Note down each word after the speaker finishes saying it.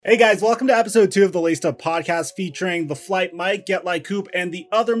Hey guys, welcome to episode 2 of the Laced Up Podcast featuring the Flight Mike, Get Like Coop, and the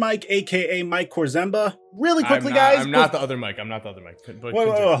other Mike, aka Mike Korzemba. Really quickly, guys. I'm not the other Mike. Wait,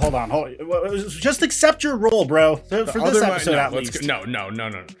 hold on. Just accept your role, bro. For this episode, at least. No.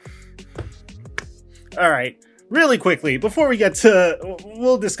 All right. Really quickly, before we get to,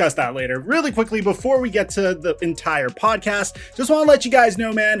 we'll discuss that later. Really quickly, before we get to the entire podcast, just want to let you guys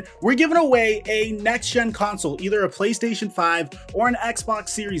know, man, we're giving away a next-gen console, either a PlayStation 5 or an Xbox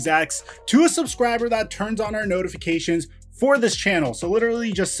Series X, to a subscriber that turns on our notifications for this channel. So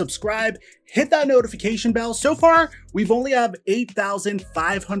literally just subscribe, hit that notification bell. So far, we've only have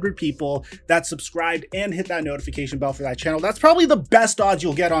 8,500 people that subscribed and hit that notification bell for that channel. That's probably the best odds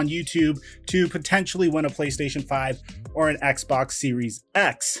you'll get on YouTube to potentially win a PlayStation 5 or an Xbox Series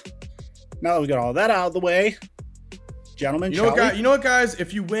X. Now that we got all that out of the way, gentlemen, you know what, guys?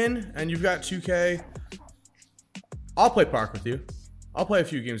 If you win and you've got 2K, I'll play Park with you. I'll play a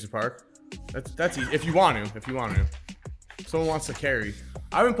few games of Park. That's easy. If you want to. Someone wants to carry.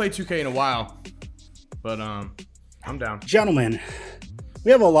 I haven't played 2K in a while, but I'm down. Gentlemen,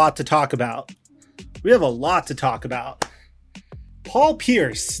 we have a lot to talk about. Paul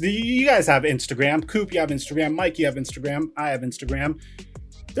Pierce, you guys have Instagram. Coop, you have Instagram. Mike, you have Instagram. I have Instagram.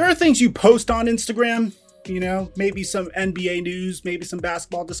 There are things you post on Instagram, you know, maybe some NBA news, maybe some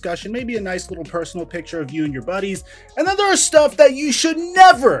basketball discussion, maybe a nice little personal picture of you and your buddies. And then there is stuff that you should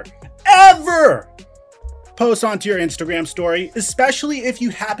never, ever post onto your Instagram story, especially if you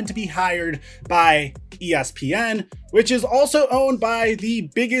happen to be hired by ESPN, which is also owned by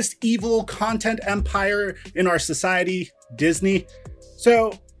the biggest evil content empire in our society, Disney.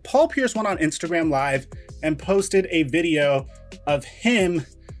 So Paul Pierce went on Instagram Live and posted a video of him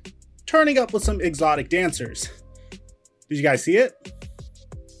turning up with some exotic dancers. Did you guys see it?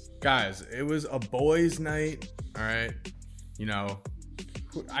 Guys, it was a boys' night, all right? You know,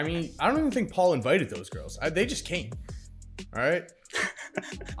 I mean, I don't even think Paul invited those girls. They just came. All right?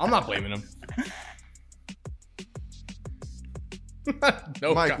 I'm not blaming them.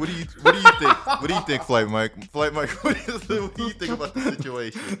 No, Mike, what do you think? What do you think, Flight Mike? Flight Mike, what do you think about the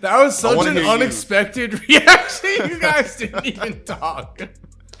situation? That was such an unexpected reaction. You guys didn't even talk.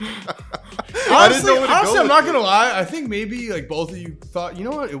 Honestly, I'm not gonna lie. I think maybe like both of you thought, you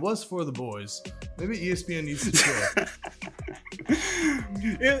know what? It was for the boys. Maybe ESPN needs to chill.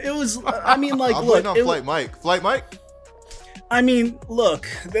 It was. I mean, like, I'm look, on Flight Mike. Flight Mike. I mean, look.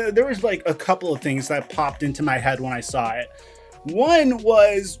 There was like a couple of things that popped into my head when I saw it. One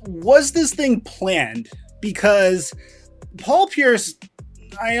was this thing planned? Because Paul Pierce,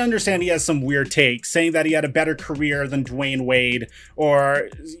 I understand he has some weird takes, saying that he had a better career than Dwayne Wade, or,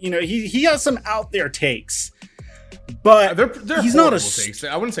 you know, he has some out there takes. But they're he's not a takes.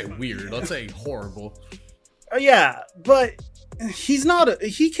 I wouldn't say weird. Let's say horrible. Yeah, but he's not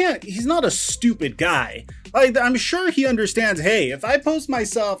a stupid guy. Like, I'm sure he understands, hey, if I post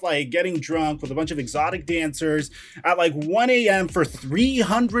myself like getting drunk with a bunch of exotic dancers at like 1 a.m. for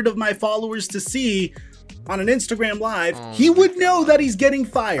 300 of my followers to see on an Instagram Live, he would know that he's getting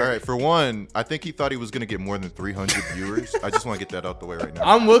fired. All right, for one, I think he thought he was going to get more than 300 viewers. I just want to get that out the way right now.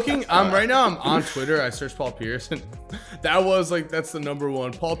 I'm on Twitter. I searced Paul Pierce, and that's the number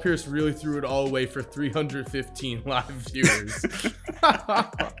one. Paul Pierce really threw it all away for 315 live viewers.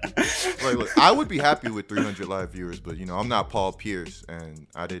 Like, look, I would be happy with 300 live viewers, but, you know, I'm not Paul Pierce, and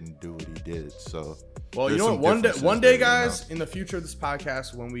I didn't do what he did, so... Well, you know what? One day, guys, in the future of this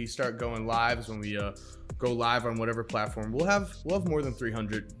podcast, when we start going lives, when we go live on whatever platform, we'll have more than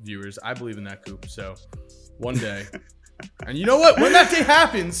 300 viewers. I believe in that, Coop. So one day, and you know what? When that day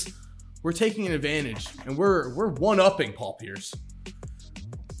happens, we're taking an advantage, and we're one-upping Paul Pierce.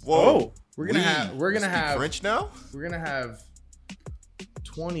 Whoa, we're gonna have French now. We're gonna have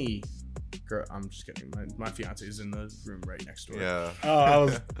 20. Girl, I'm just kidding. My fiance is in the room right next door. Yeah.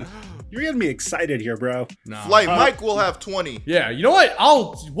 Oh, you're getting me excited here, bro. Nah. Flight Mike will have 20. Yeah, you know what?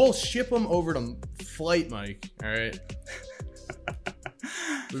 We'll ship them over to Flight Mike. All right.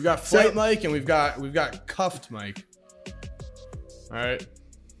 We've got Flight Mike and we've got Cuffed Mike. All right.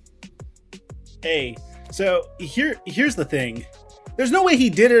 Hey, so here's the thing. There's no way he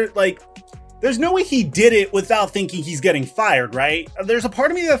did it like. There's no way he did it without thinking he's getting fired, right? There's a part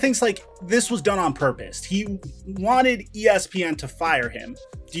of me that thinks like this was done on purpose. He wanted ESPN to fire him.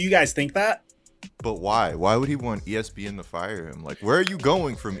 Do you guys think that? But why? Why would he want ESPN to fire him? Like, where are you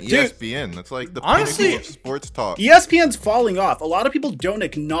going from ESPN? Dude, that's like the pinnacle of sports talk. ESPN's falling off. A lot of people don't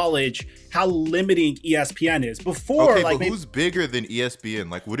acknowledge how limiting ESPN is. Before, okay, like, but who's bigger than ESPN?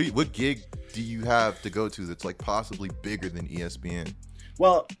 Like, what gig do you have to go to that's like possibly bigger than ESPN?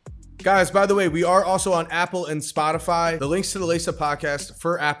 Well, Guys, by the way, we are also on Apple and Spotify. The links to the Lace Up podcast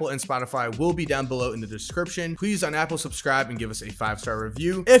for Apple and Spotify will be down below in the description. Please on Apple subscribe and give us a 5-star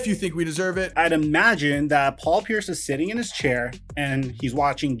review if you think we deserve it. I'd imagine that Paul Pierce is sitting in his chair and he's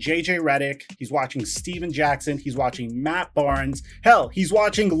watching JJ Redick, he's watching Steven Jackson, he's watching Matt Barnes. Hell, he's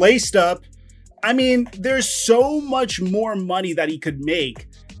watching Laced Up. I mean, there's so much more money that he could make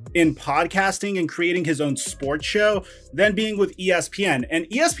in podcasting and creating his own sports show than being with ESPN. And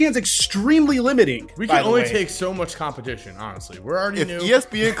ESPN's extremely limiting. We can only take so much competition, honestly. We're already new. If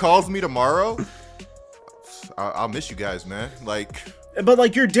ESPN calls me tomorrow, I'll miss you guys, man. But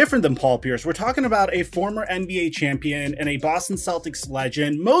like, you're different than Paul Pierce. We're talking about a former NBA champion and a Boston Celtics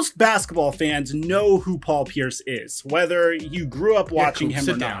legend. Most basketball fans know who Paul Pierce is, whether you grew up watching him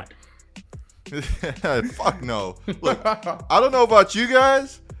or not. Fuck no. Look, I don't know about you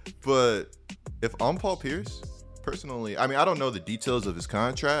guys, but if I'm Paul Pierce, personally, I mean, I don't know the details of his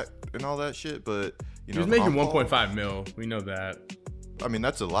contract and all that shit, but you know, he's making 1.5 mil. We know that. I mean,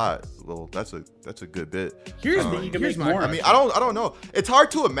 that's a lot. Well, that's a good bit. Here's my. I mean, I don't know. It's hard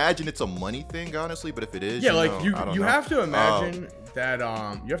to imagine it's a money thing, honestly. But if it is, yeah, you have to imagine that.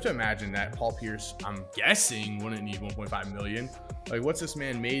 You have to imagine that Paul Pierce, I'm guessing, wouldn't need 1.5 million. Like, what's this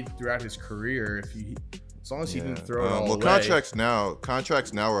man made throughout his career? As long as he didn't throw it all away. Contracts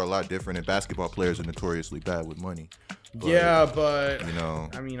now are a lot different, and basketball players are notoriously bad with money. But, yeah, but you know,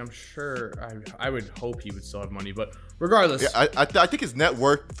 I mean, I'm sure. I would hope he would still have money, but regardless, yeah, I think his net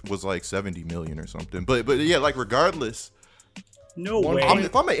worth was like 70 million or something. But yeah, like regardless, no way.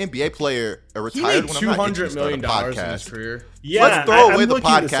 If I'm an NBA player, a retired one, I'm not $200 million in his career. Yeah, let's throw away the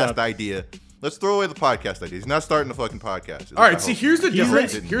podcast idea. Let's throw away the podcast idea. He's not starting the fucking podcast. All right, see, here's the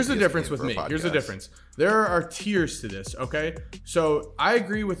difference. Here's the difference with me. Here's the difference. There are tiers to this, okay? So I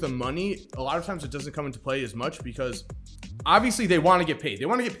agree with the money. A lot of times it doesn't come into play as much because obviously they want to get paid. They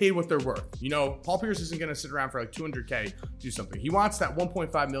want to get paid what they're worth. You know, Paul Pierce isn't going to sit around for like $200K to do something. He wants that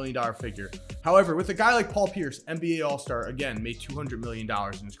 $1.5 million figure. However, with a guy like Paul Pierce, NBA All-Star, again, made $200 million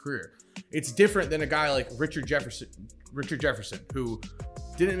in his career. It's different than a guy like Richard Jefferson, who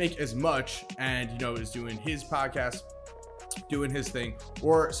didn't make as much and, you know, is doing his podcast, doing his thing,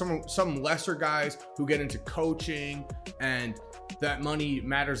 or some lesser guys who get into coaching and that money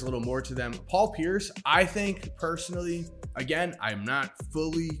matters a little more to them. Paul Pierce, I think personally, again, I'm not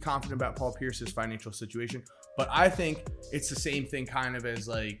fully confident about Paul Pierce's financial situation, but I think it's the same thing kind of as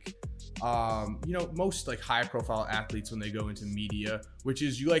like, you know, most like high profile athletes when they go into media, which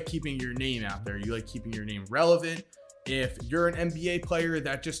is you like keeping your name out there. You like keeping your name relevant. If you're an NBA player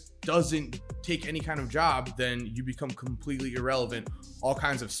that just doesn't take any kind of job, then you become completely irrelevant. All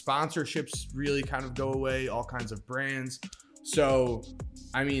kinds of sponsorships really kind of go away, all kinds of brands. So,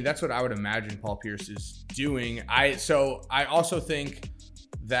 I mean, that's what I would imagine Paul Pierce is doing. I also think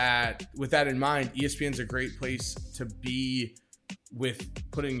that with that in mind, ESPN's a great place to be with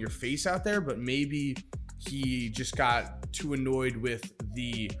putting your face out there, but maybe he just got too annoyed with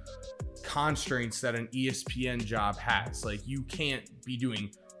the constraints that an ESPN job has. Like, you can't be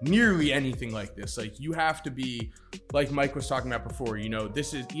doing nearly anything like this. Like, you have to be, like Mike was talking about before, you know,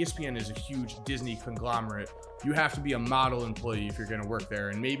 ESPN is a huge Disney conglomerate. You have to be a model employee if you're going to work there.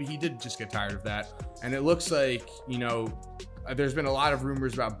 And maybe he did just get tired of that. And it looks like, you know, there's been a lot of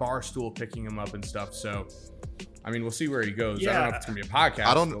rumors about Barstool picking him up and stuff. So, I mean, we'll see where he goes. Yeah. I don't know if it's gonna be a podcast.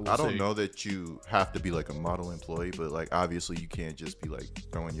 I don't know that you have to be like a model employee, but like obviously you can't just be like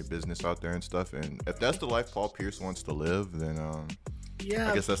throwing your business out there and stuff. And if that's the life Paul Pierce wants to live, then yeah,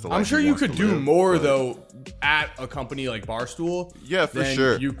 I guess that's the life. I'm sure you could do more though at a company like Barstool. Yeah, for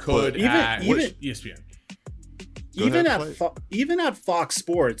sure. You could at ESPN. Even at Fox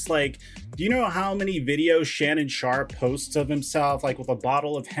Sports, like, do you know how many videos Shannon Sharp posts of himself, like with a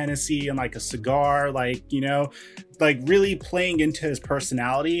bottle of Hennessy and like a cigar, like, you know, like really playing into his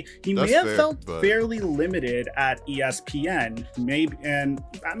personality? He may have felt fairly limited at ESPN, maybe, and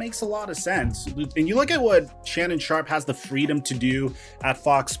that makes a lot of sense. And you look at what Shannon Sharp has the freedom to do at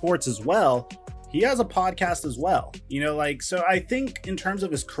Fox Sports as well. He has a podcast as well, you know, like, so I think in terms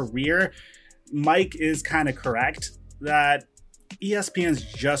of his career, Mike is kind of correct that ESPN's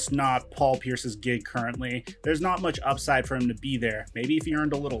just not Paul Pierce's gig currently. There's not much upside for him to be there. Maybe if he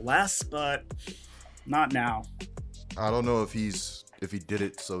earned a little less, but not now. I don't know if he did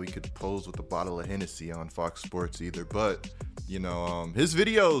it so he could pose with a bottle of Hennessy on Fox Sports either, but you know, his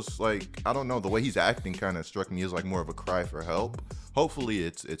videos, like, I don't know, the way he's acting kind of struck me as like more of a cry for help. Hopefully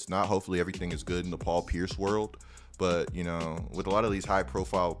it's not. Hopefully everything is good in the Paul Pierce world. But, you know, with a lot of these high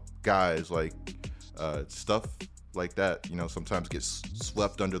profile guys, like stuff like that, you know, sometimes gets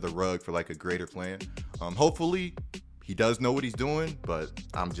swept under the rug for like a greater plan. Hopefully he does know what he's doing, but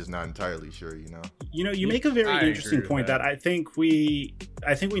I'm just not entirely sure, you know. You make a very I interesting agree with point that. that I think we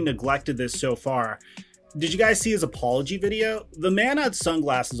neglected this so far. Did you guys see his apology video? The man had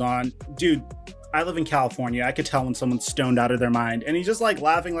sunglasses on. Dude, I live in California. I could tell when someone's stoned out of their mind. And he's just like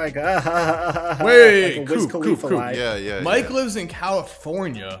laughing like, Wait, like a Wiz Khalifa Coop. lie. Yeah. Mike lives in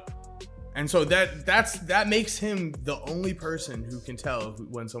California, and so that makes him the only person who can tell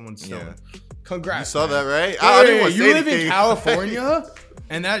when someone's stoned. Yeah. Congrats. You saw man. that, right? I didn't want to You say live in anything. California,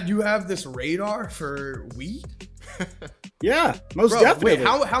 and that you have this radar for weed? Yeah, most Bro, definitely.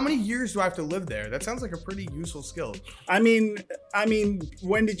 wait, how many years do I have to live there? That sounds like a pretty useful skill. I mean,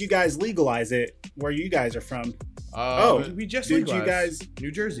 when did you guys legalize it? Where you guys are from? We just did you legalized. guys-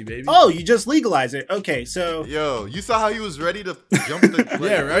 New Jersey, baby. Oh, you just legalized it. Okay, so Yo, you saw how he was ready to jump the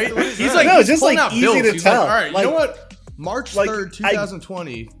yeah, right. What is He's that? like, No, he's just, pulling like, out easy bills. to He's tell. Like, all right, Like- you know what? March like, 3rd,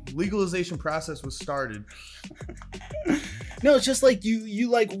 2020, legalization process was started. no, it's just like you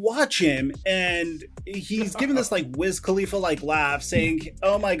like watch him and he's giving this like Wiz Khalifa like laugh saying,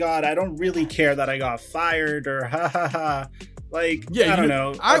 "Oh my god, I don't really care that I got fired," or ha ha ha. Like, Yeah, I don't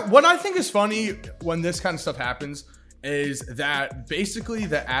know. What I think is funny when this kind of stuff happens is that basically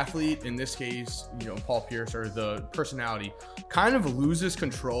the athlete, in this case, Paul Pierce, or the personality, kind of loses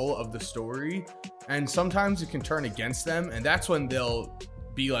control of the story, and sometimes it can turn against them, and that's when they'll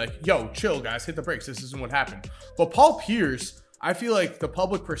be like, yo, chill guys, hit the brakes, this isn't what happened. But Paul Pierce, I feel like the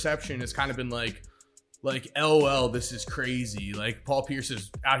public perception has kind of been like LOL, this is crazy, like Paul Pierce is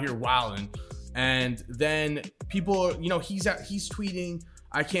out here wilding. And then people, he's tweeting,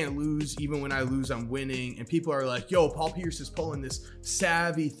 I can't lose, even when I lose, I'm winning. And people are like, yo, Paul Pierce is pulling this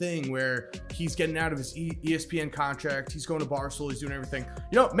savvy thing where he's getting out of his ESPN contract. He's going to Barstool. He's doing everything.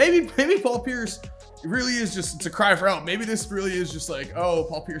 Maybe Paul Pierce really is just, it's a cry for help. Maybe this really is just like, oh,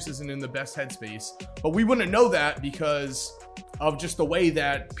 Paul Pierce isn't in the best headspace. But we wouldn't know that because of just the way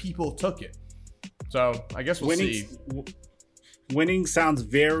that people took it. So I guess we'll see. Winning sounds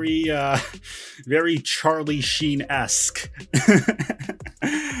very, very Charlie Sheen-esque.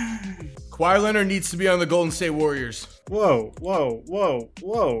 Kawhi Leonard needs to be on the Golden State Warriors. Whoa.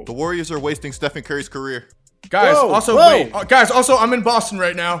 The Warriors are wasting Stephen Curry's career. Guys, Whoa, also, whoa. wait. Guys, also, I'm in Boston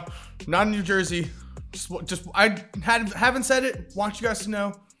right now. Not in New Jersey. Just I haven't said it. Want you guys to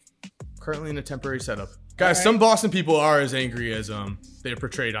know. Currently in a temporary setup. Guys, right. some Boston people are as angry as they're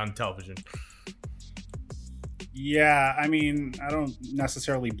portrayed on television. Yeah, I mean, I don't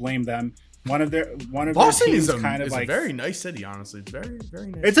necessarily blame them. One of their Boston teams is kind of a like very nice city, honestly. It's very, very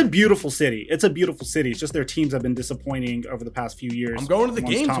nice. It's a beautiful city. It's just their teams have been disappointing over the past few years. I'm going to the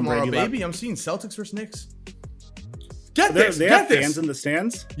once game Tom tomorrow, Brady left. baby. I'm seeing Celtics versus Knicks. Get They this. have Get fans this. in the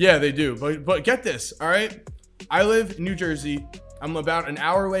stands. Yeah, they do. But get this, all right? I live in New Jersey. I'm about an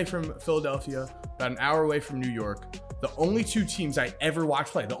hour away from Philadelphia, about an hour away from New York. The only two teams I ever watch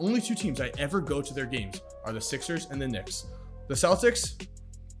play, the only two teams I ever go to their games are the Sixers and the Knicks. The Celtics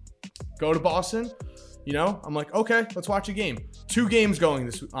go to Boston. I'm like, okay, let's watch a game. 2 games going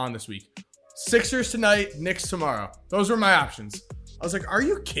this week. Sixers tonight, Knicks tomorrow. Those were my options. I was like, are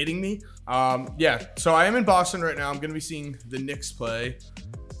you kidding me? Yeah, so I am in Boston right now. I'm going to be seeing the Knicks play.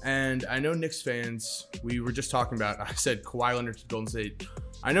 And I know Knicks fans, we were just talking about, I said Kawhi Leonard to Golden State.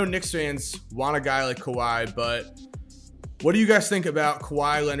 I know Knicks fans want a guy like Kawhi, but what do you guys think about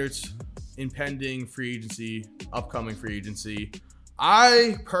Kawhi Leonard's impending free agency, upcoming free agency?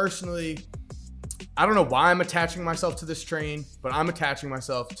 I personally, I don't know why I'm attaching myself to this train, but I'm attaching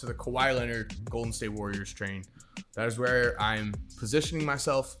myself to the Kawhi Leonard Golden State Warriors train. That is where I'm positioning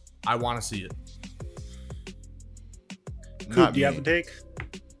myself. I want to see it. Coop, do you have a take?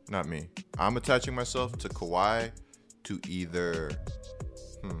 Not me. I'm attaching myself to Kawhi to either,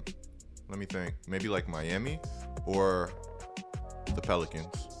 let me think, maybe like Miami or the Pelicans.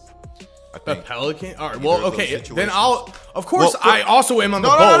 I The think. Pelican? All right. Either Well, of those okay. Then situations. of course, Well, I also am on the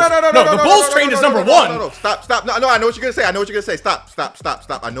No, Bulls. no, the Bulls train is number one. No, stop. No, I know what you're gonna say. I know what you're gonna say. Stop.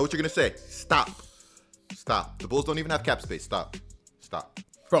 I know what you're gonna say. Stop. The Bulls don't even have cap space. Stop.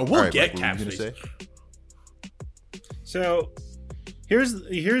 Bro, we'll All right, get Mike, what cap were you space. gonna say? So here's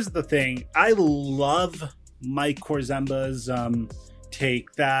the thing. I love Mike Korzemba's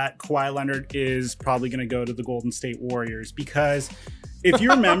take that Kawhi Leonard is probably going to go to the Golden State Warriors, because if you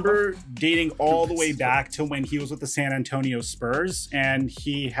remember dating all the way back to when he was with the San Antonio Spurs and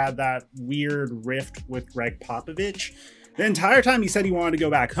he had that weird rift with Greg Popovich, the entire time he said he wanted to go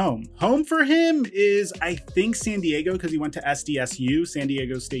back home. Home for him is, I think, San Diego, because he went to SDSU, San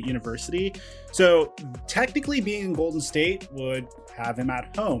Diego State University. So technically being in Golden State would have him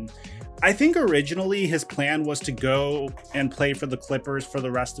at home. I think originally his plan was to go and play for the Clippers for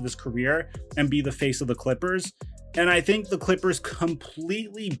the rest of his career and be the face of the Clippers. And I think the Clippers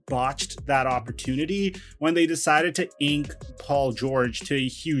completely botched that opportunity when they decided to ink Paul George to a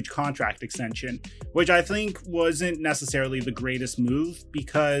huge contract extension, which I think wasn't necessarily the greatest move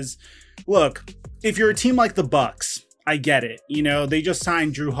because, look, if you're a team like the Bucks, I get it. You know, they just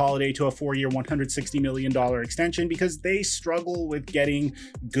signed Drew Holiday to a 4-year, $160 million extension because they struggle with getting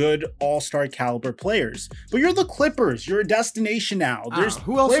good all-star caliber players. But you're the Clippers. You're a destination now. There's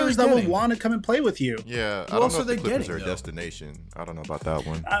who else players that will want to come and play with you. Yeah, I Who don't else know are if the they Clippers getting, are a though? destination. I don't know about that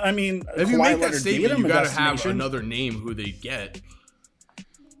one. I mean, If you Kawhi make that Leonard made statement, him you a got to have destination. another name who they get.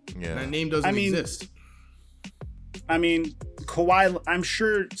 Yeah. That name doesn't exist. I mean, Kawhi, I'm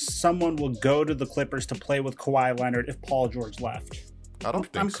sure someone will go to the Clippers to play with Kawhi Leonard if Paul George left. I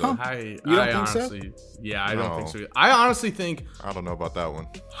don't think so. I You don't think honestly, yeah, I don't No. think so. I honestly think I don't know about that one.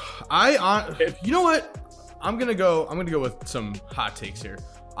 you know what? I'm gonna go with some hot takes here.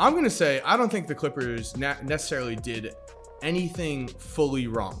 I'm gonna say I don't think the Clippers necessarily did anything fully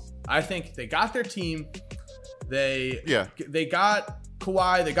wrong. I think they got their team. They got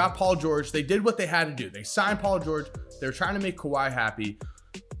Kawhi. They got Paul George. They did what they had to do. They signed Paul George. They were trying to make Kawhi happy.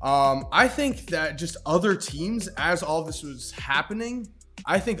 I think that just other teams, as all this was happening,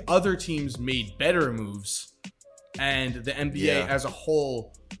 I think other teams made better moves, and the NBA as a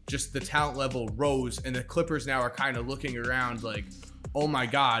whole, just the talent level rose, and the Clippers now are kind of looking around like, oh my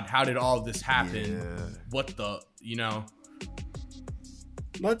God, how did all of this happen? Yeah. What the, you know?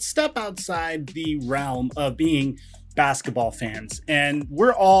 Let's step outside the realm of being basketball fans, and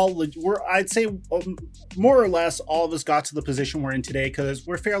I'd say more or less all of us got to the position we're in today because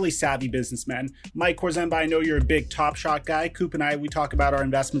we're fairly savvy businessmen. Mike Korzemba, I know you're a big Top Shot guy. Coop and I, we talk about our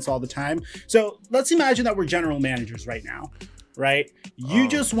investments all the time. So let's imagine that we're general managers right now, right? You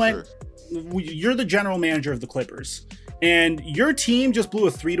just went, you're the general manager of the Clippers, and your team just blew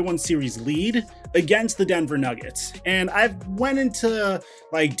a 3-1 series lead against the Denver Nuggets. And I've went into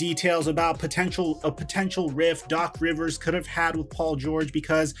like details about a potential rift Doc Rivers could have had with Paul George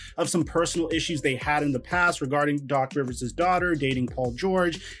because of some personal issues they had in the past regarding Doc Rivers' daughter dating Paul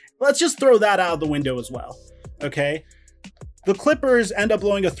George. Let's just throw that out of the window as well. Okay. The Clippers end up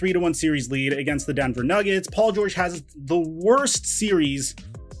blowing a 3-1 series lead against the Denver Nuggets. Paul George has the worst series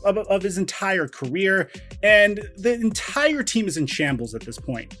of his entire career, and the entire team is in shambles at this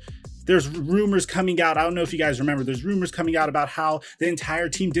point. There's rumors coming out. I don't know if you guys remember. There's rumors coming out about how the entire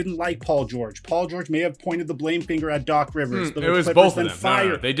team didn't like Paul George. Paul George may have pointed the blame finger at Doc Rivers. It was both of them.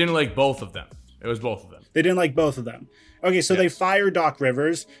 No, they didn't like both of them. It was both of them. They didn't like both of them. Okay, so they fire Doc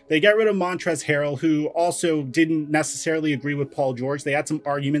Rivers. They get rid of Montrezl Harrell, who also didn't necessarily agree with Paul George. They had some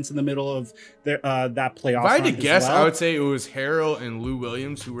arguments in the middle of that playoff. If I had to guess, I would say it was Harrell and Lou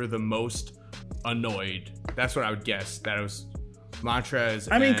Williams who were the most annoyed. That's what I would guess. That it was Montrez.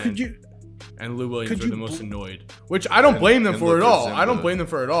 And Lou Williams were the most annoyed, which I don't blame them for at all. I don't blame them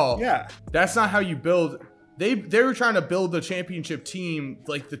for it at all. Yeah, that's not how you build. They were trying to build the championship team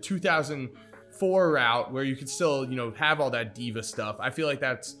like the 2004 route, where you could still have all that diva stuff. I feel like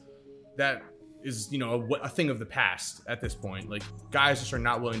that is a thing of the past at this point. Like guys just are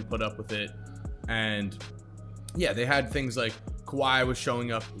not willing to put up with it, and yeah, they had things like Kawhi was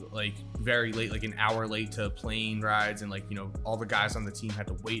showing up like very late, like an hour late to plane rides, and like all the guys on the team had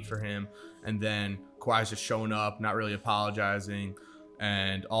to wait for him, and then Kawhi's just showing up, not really apologizing,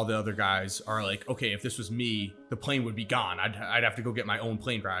 and all the other guys are like, okay, if this was me, the plane would be gone. I'd have to go get my own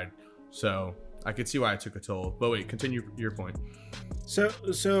plane ride. So I could see why it took a toll. But wait, continue your point.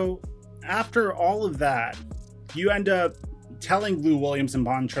 So after all of that, you end up telling Lou Williams and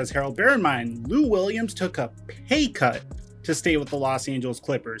Montrezl Harrell. Bear in mind, Lou Williams took a pay cut to stay with the Los Angeles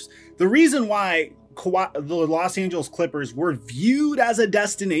Clippers. The reason why the Los Angeles Clippers were viewed as a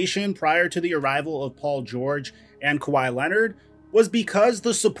destination prior to the arrival of Paul George and Kawhi Leonard was because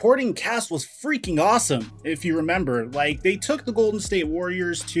the supporting cast was freaking awesome. If you remember, like they took the Golden State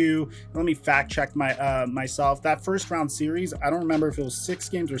Warriors to, let me fact check myself. That first round series, I don't remember if it was 6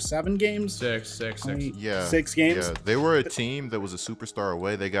 games or 7 games. Six. Yeah. 6 games. Yeah, they were a team that was a superstar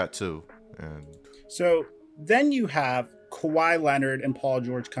away. They got 2. And so then you have Kawhi Leonard and Paul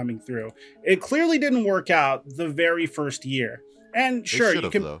George coming through. It clearly didn't work out the very first year. And sure, you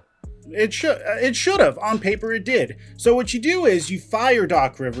can. Though. It should have. On paper, it did. So what you do is you fire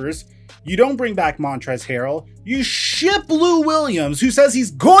Doc Rivers. You don't bring back Montrezl Harrell. You ship Lou Williams, who says he's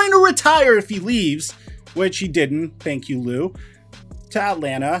going to retire if he leaves, which he didn't. Thank you, Lou. To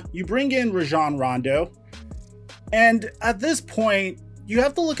Atlanta. You bring in Rajon Rondo. And at this point, you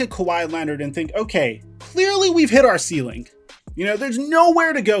have to look at Kawhi Leonard and think, okay, clearly we've hit our ceiling. There's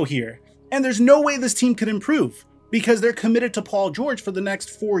nowhere to go here. And there's no way this team could improve, because they're committed to Paul George for the next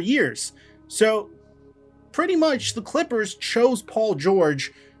 4 years. So pretty much the Clippers chose Paul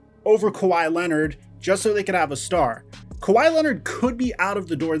George over Kawhi Leonard just so they could have a star. Kawhi Leonard could be out of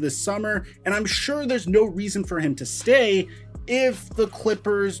the door this summer, and I'm sure there's no reason for him to stay if the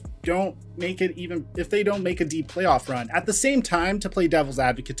Clippers don't make it, even if they don't make a deep playoff run. At the same time, to play devil's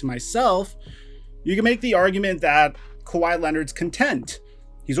advocate to myself, you can make the argument that Kawhi Leonard's content.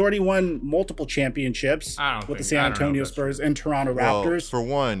 He's already won multiple championships with the San Antonio Spurs and Toronto Raptors. For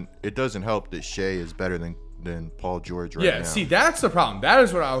one, it doesn't help that Shea is better than Paul George right now. Yeah, see, that's the problem. That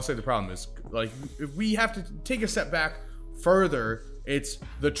is what I will say the problem is. Like, if we have to take a step back further, it's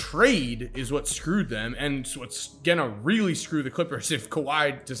the trade is what screwed them, and it's what's gonna really screw the Clippers if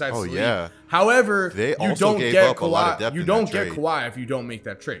Kawhi decides to leave. Yeah. However, They you also don't gave get up a lot of Kawhi. depth You in don't that get trade. Kawhi if you don't make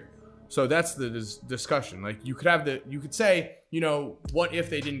that trade. So that's the discussion. Like, you could say, what if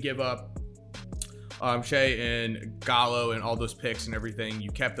they didn't give up Shea and Gallo and all those picks and everything?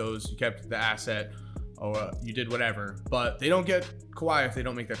 You kept those. You kept the asset. Or you did whatever. But they don't get Kawhi if they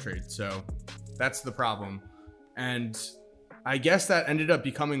don't make that trade. So that's the problem. And I guess that ended up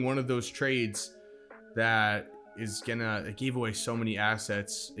becoming one of those trades that it gave away so many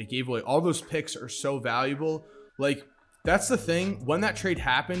assets. It gave away all those picks are so valuable. Like, that's the thing. When that trade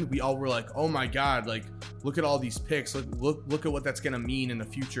happened, we all were like, oh my God, like, look at all these picks. Look at what that's going to mean in the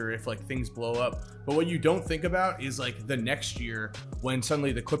future if like things blow up. But what you don't think about is like the next year when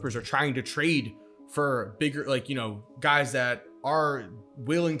suddenly the Clippers are trying to trade for bigger, like, guys that are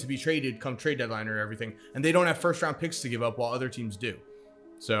willing to be traded come trade deadline or everything. And they don't have first round picks to give up while other teams do.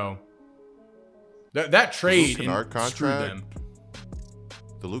 So that trade screwed them.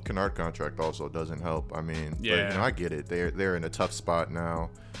 The Luke Kennard contract also doesn't help. I mean, yeah, but, I get it. They're in a tough spot now.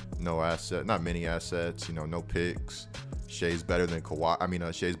 No asset, not many assets. No picks. Shea's better than Kawhi. I mean,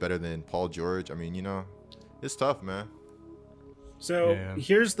 Shea's better than Paul George. I mean, it's tough, man. So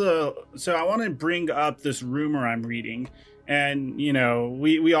So I want to bring up this rumor I'm reading, and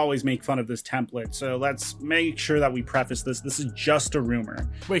we always make fun of this template. So let's make sure that we preface this. This is just a rumor.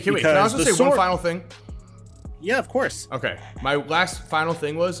 Wait, can I also say one final thing? Yeah, of course. Okay. My last final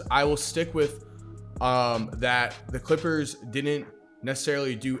thing was I will stick with that the Clippers didn't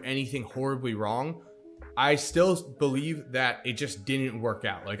necessarily do anything horribly wrong. I still believe that it just didn't work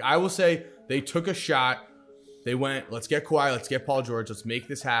out. Like, I will say they took a shot. They went, let's get Kawhi, let's get Paul George, let's make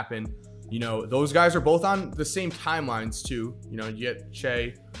this happen. Those guys are both on the same timelines too. You get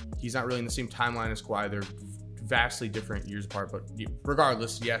Shea, he's not really in the same timeline as Kawhi. They're vastly different years apart, but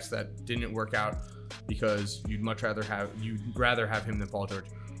regardless, yes, that didn't work out because you'd rather have him than Paul George.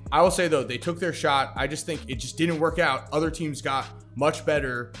 I will say though, they took their shot. I just think it just didn't work out. Other teams got much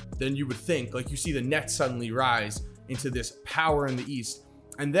better than you would think. Like, you see the Nets suddenly rise into this power in the East.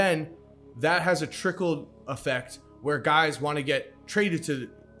 And then that has a trickle effect where guys want to get traded to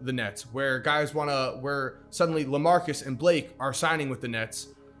the Nets, where suddenly LaMarcus and Blake are signing with the Nets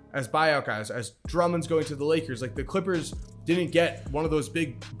as buyout guys, as Drummond's going to the Lakers. Like, the Clippers didn't get one of those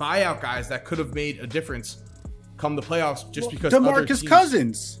big buyout guys that could have made a difference come the playoffs because DeMarcus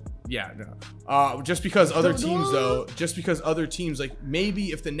Cousins. Yeah, no. Just because other teams, like,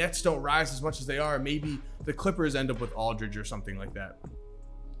 maybe if the Nets don't rise as much as they are, maybe the Clippers end up with Aldridge or something like that.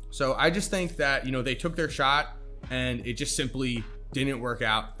 So I just think that, they took their shot and it just simply didn't work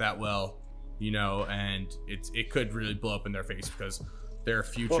out that well, and it could really blow up in their face because their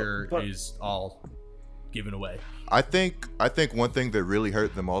future is all given away. I think one thing that really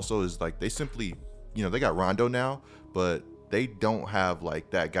hurt them also is like they simply, they got Rondo now, but they don't have like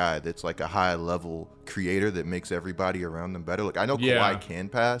that guy that's like a high level creator that makes everybody around them better. Like, I know Kawhi can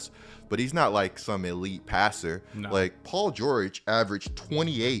pass, but he's not like some elite passer. No. Like, Paul George averaged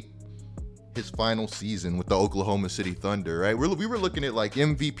 28 his final season with the Oklahoma City Thunder, right? We were looking at like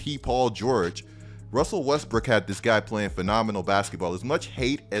MVP Paul George. Russell Westbrook had this guy playing phenomenal basketball. As much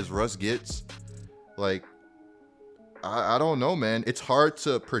hate as Russ gets, like, I don't know, man. It's hard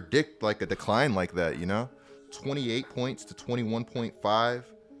to predict like a decline like that, 28 points to 21.5.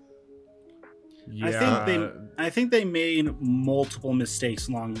 Yeah. I think they made multiple mistakes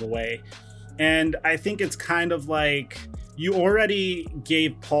along the way. And I think it's kind of like you already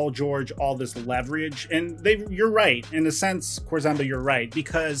gave Paul George all this leverage. And you're right. In a sense, Corzamba, you're right.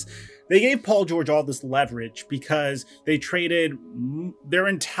 Because they gave Paul George all this leverage because they traded their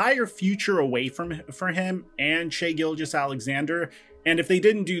entire future away for him and Shai Gilgeous-Alexander. And if they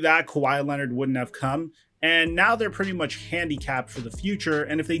didn't do that, Kawhi Leonard wouldn't have come. And now they're pretty much handicapped for the future.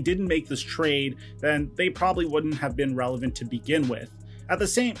 And if they didn't make this trade, then they probably wouldn't have been relevant to begin with. At the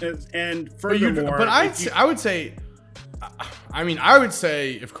same, and furthermore, I would say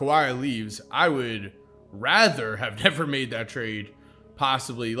if Kawhi leaves, I would rather have never made that trade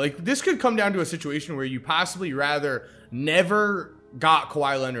possibly. Like, this could come down to a situation where you possibly rather never got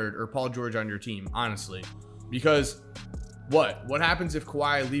Kawhi Leonard or Paul George on your team, honestly. Because what happens if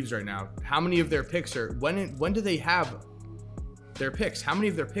Kawhi leaves right now? How many of their picks are when do they have their picks? How many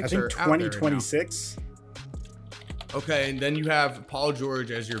of their picks are out there right now? 2026. Okay, and then you have Paul George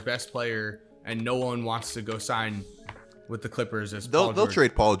as your best player, and no one wants to go sign with the Clippers as Paul George. They'll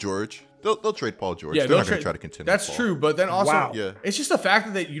trade Paul George. They'll trade Paul George. Yeah, they're not going to try to contend. That's with true, but then also, Wow. Yeah. it's just the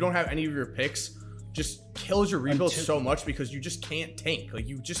fact that you don't have any of your picks just kills your rebuild so much because you just can't tank. Like,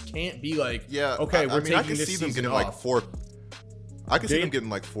 you just can't be like, Yeah. okay, we're I taking can this see them season getting off. like 4. I can see them getting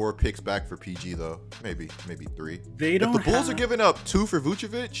like 4 picks back for PG though. Maybe 3. They If don't the Bulls have- are giving up 2 for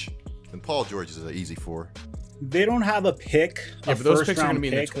Vucevic, then Paul George is an easy 4. They don't have a pick. Yeah, but those picks are going to be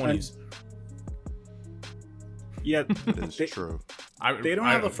in the 20s. Yeah, That is true. they don't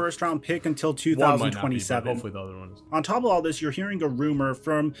have a first round pick until One might not be, but 2027. hopefully the other one is. On top of all this, you're hearing a rumor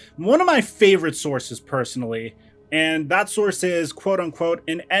from one of my favorite sources personally, and that source is, quote unquote,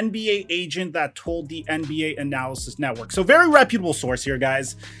 an NBA agent that told the NBA Analysis Network. So very reputable source here,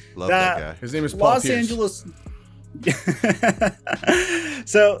 guys. Love that guy. His name is Paul Los Pierce. Angeles.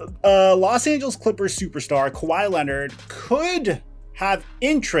 So, Los Angeles Clippers superstar Kawhi Leonard could have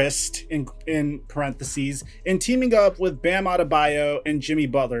interest in parentheses in teaming up with Bam Adebayo and Jimmy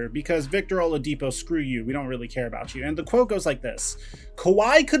Butler because Victor Oladipo, screw you, we don't really care about you. And the quote goes like this: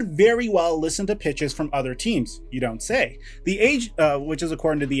 Kawhi could very well listen to pitches from other teams. You don't say. Which is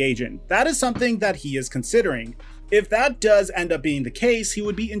according to the agent. That is something that he is considering. If that does end up being the case, he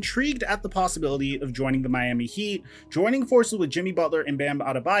would be intrigued at the possibility of joining the Miami Heat. Joining forces with Jimmy Butler and Bam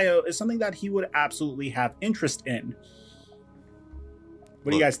Adebayo is something that he would absolutely have interest in.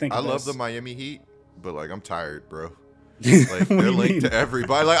 What do you guys think of I love this? the Miami Heat, but like I'm tired, bro. Like What do they're you linked mean? to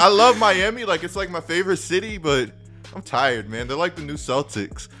everybody. Like I love Miami, like it's like my favorite city, but I'm tired, man. They're like the new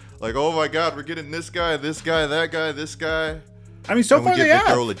Celtics. Like, oh my God, we're getting this guy, that guy, this guy. I mean, so And far we they get Victor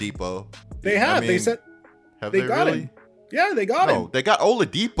have. Oladipo. They have. I They mean, said have they got really? him. Yeah, they got No, him. they got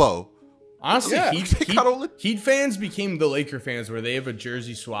Oladipo. Honestly, Yeah. They got Oladipo. Heat fans became the Laker fans where they have a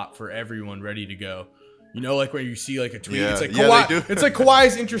jersey swap for everyone ready to go. You know, like when you see like a tweet, Yeah. it's like Yeah, Kawhi. they do. It's like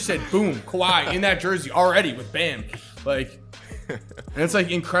Kawhi's interested. Boom, Kawhi in that jersey already with Bam. Like, and it's like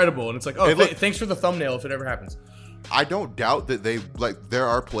incredible. And it's like, oh, Hey, look. thanks for the thumbnail if it ever happens. I don't doubt that there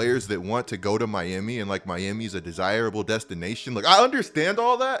are players that want to go to Miami and like Miami's a desirable destination. Like I understand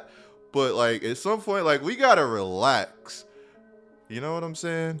all that, but like at some point, like we gotta relax. You know what I'm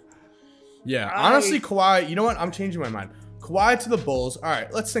saying? Yeah, honestly, Kawhi. You know what? I'm changing my mind. Kawhi to the Bulls. All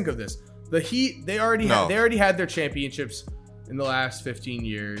right, let's think of this. The Heat. They already had their championships in the last 15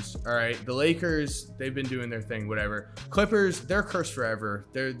 years. All right, the Lakers. They've been doing their thing. Whatever. Clippers. They're cursed forever.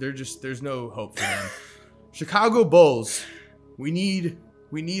 They're just. There's no hope for them. Chicago Bulls. We need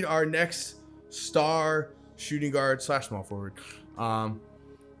our next star shooting guard / small forward.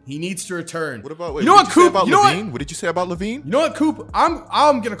 He needs to return. What about you know what, Coop? About You know Levine? what? What did you say about Levine? You know what, Coop?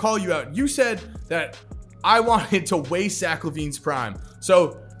 I'm gonna call you out. You said that I wanted to waste Zach LaVine's prime.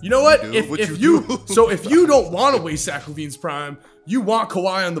 So you know what? do If what if you you do. so if you don't want to waste Zach LaVine's prime, you want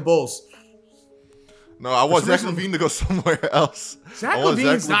Kawhi on the Bulls. No, I want some Zach reason- Levine to go somewhere else. Zach I want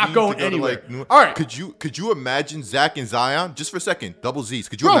LaVine's not Levine going to go to, anywhere. New- All right. Could you imagine Zach and Zion just for a second? Double Z's.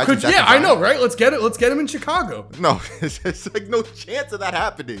 Could you Bro, imagine Zach yeah, and I Zion? know, right? Let's get it. Let's get him in Chicago. No, it's like no chance of that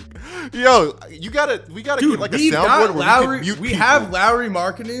happening. Yo, we gotta Dude, get like a we've soundboard got where Lowry. we can mute We people. have Lowry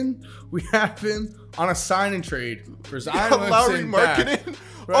marketing. We have him on a sign and trade for Zion. Lowry Williamson back. marketing.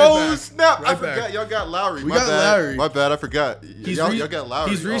 Right Oh back. snap! I Right forgot back. y'all got Lowry. We My got bad. Lowry. My bad. I forgot. Y'all got Lowry.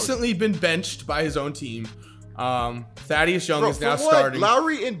 He's Oh, recently been benched by his own team. Thaddeus Young bro, is now for what? starting.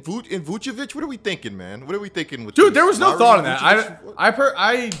 Lowry and Vucevic. What are we thinking, man? What are we thinking with? Dude, these? there was no Lowry thought in and that.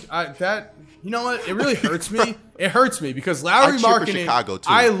 Vucevic? That you know what? It really hurts me. It hurts me because Lowry I cheer for marketing. Chicago, too.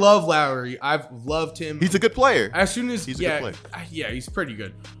 I love Lowry. I've loved him. He's a good player. As soon as He's a good yeah, he's pretty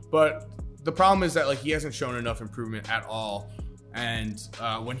good. But the problem is that like he hasn't shown enough improvement at all. And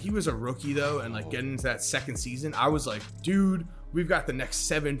when he was a rookie though, and like getting into that second season, I was like, dude, we've got the next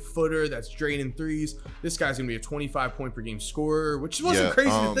 7-footer that's draining threes. This guy's gonna be a 25 point per game scorer, which wasn't Yeah, crazy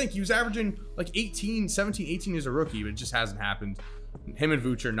to think. He was averaging like 17, 18 as a rookie, but it just hasn't happened. Him and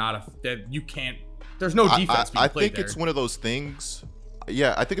Vooch are not that you can't. There's no defense being I played think there. it's one of those things.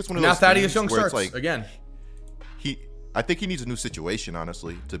 Yeah, I think it's one of Now those Thaddeus things Young where starts it's like again. I think he needs a new situation,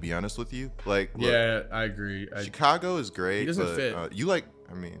 honestly, to be honest with you. Like, look, Yeah, I agree. Chicago is great. He doesn't but, fit. You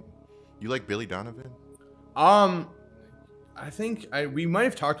like Billy Donovan? I think we might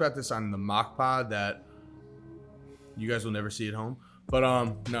have talked about this on the mock pod that you guys will never see at home. But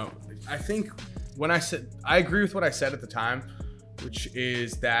no, I think when I agree with what I said at the time. which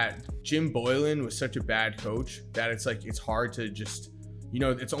is that Jim Boylan was such a bad coach that it's like it's hard to just, you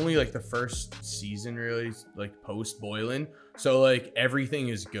know, it's only like the first season really, like post Boylan, so like everything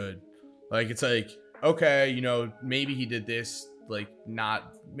is good. Like it's like, okay, you know, maybe he did this, like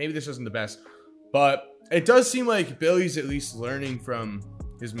not, maybe this isn't the best, but it does seem like Billy's at least learning from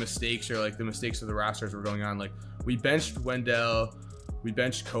his mistakes, or like the mistakes of the rosters were going on. Like we benched Wendell, we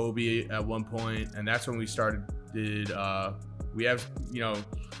benched Kobe at one point, and that's when we started. We have, you know,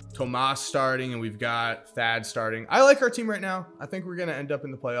 Tomas starting, and we've got Thad starting. I like our team right now. I think we're gonna end up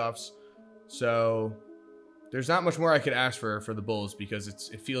in the playoffs. So there's not much more I could ask for the Bulls, because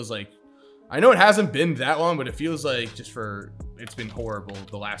it feels like, I know it hasn't been that long, but it feels like it's been horrible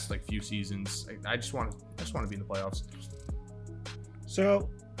the last like few seasons. I just want to be in the playoffs. So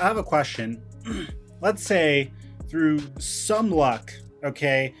I have a question. Let's say through some luck,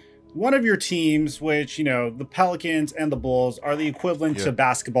 okay, one of your teams, which, you know, the Pelicans and the Bulls are the equivalent to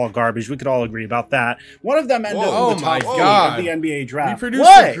basketball garbage. We could all agree about that. One of them ended up in the top 8 of the NBA draft. We produced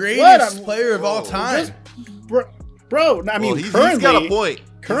the greatest player of all time. Bro, I mean, he's got a point.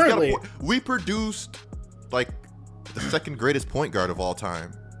 Currently, we produced like the second greatest point guard of all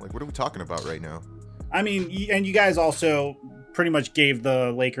time. Like, what are we talking about right now? I mean, and you guys also pretty much gave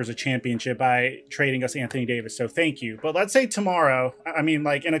the Lakers a championship by trading us Anthony Davis, so thank you. But let's say tomorrow, I mean,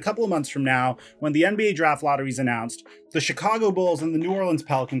 like in a couple of months from now, when the NBA draft lottery is announced, the Chicago Bulls and the New Orleans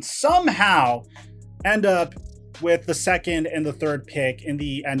Pelicans somehow end up with the second and the third pick in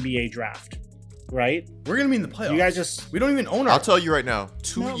the NBA draft. Right? We're going to be in the playoffs. You guys we don't even own our... I'll tell you right now,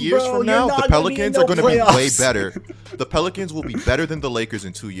 2 years from now, the Pelicans are going to be way better. The Pelicans will be better than the Lakers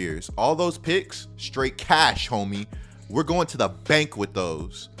in 2 years. All those picks, straight cash, homie. We're going to the bank with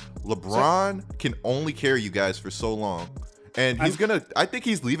those. LeBron can only carry you guys for so long. And I think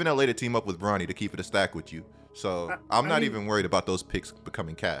he's leaving LA to team up with Bronny to keep it a stack with you. So I'm not even worried about those picks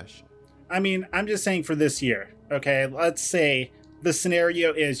becoming cash. I mean, I'm just saying for this year, okay, let's say the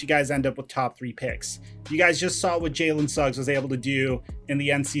scenario is you guys end up with top 3 picks. You guys just saw what Jalen Suggs was able to do in the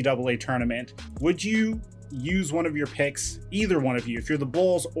NCAA tournament. Would you use one of your picks, either one of you, if you're the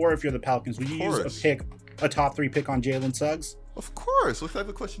Bulls or if you're the Pelicans, would you use a top 3 pick on Jalen Suggs? Of course. What type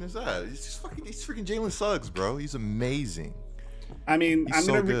of question is that? He's freaking Jalen Suggs, bro. He's amazing. I mean, I'm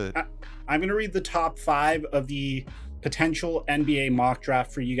gonna read the top 5 of the potential NBA mock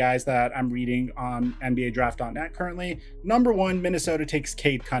draft for you guys that I'm reading on NBADraft.net currently. Number 1, Minnesota takes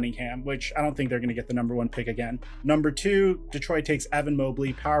Cade Cunningham, which I don't think they're going to get the number 1 pick again. Number 2, Detroit takes Evan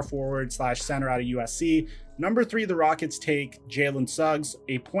Mobley, power forward / center out of USC. Number 3, the Rockets take Jalen Suggs,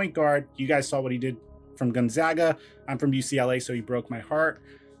 a point guard. You guys saw what he did from Gonzaga. I'm from UCLA, so he broke my heart.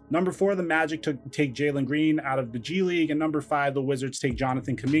 Number 4, the Magic take Jalen Green out of the G League. And number 5, the Wizards take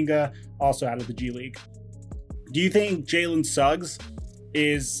Jonathan Kuminga, also out of the G League. Do you think Jalen Suggs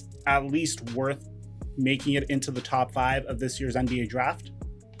is at least worth making it into the top 5 of this year's NBA draft?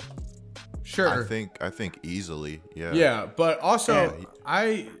 Sure. I think easily. Yeah. Yeah, but also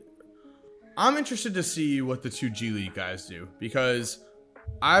I'm interested to see what the 2 G League guys do, because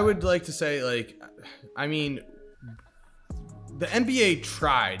I would like to say, like, I mean, the NBA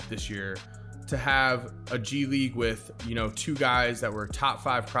tried this year to have a G League with, you know, 2 guys that were top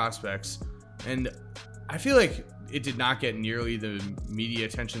 5 prospects, and I feel like it did not get nearly the media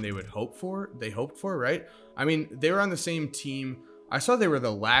attention they hoped for, right? I mean, they were on the same team. I saw they were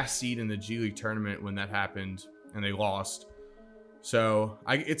the last seed in the G League tournament when that happened, and they lost. So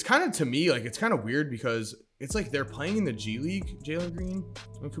it's kind of, to me, like, it's kind of weird, because it's like they're playing in the G League, Jalen Green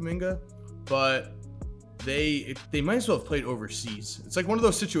and Kuminga, but they might as well have played overseas. It's like one of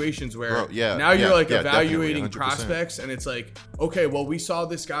those situations where you're evaluating prospects, and it's like, okay, well, we saw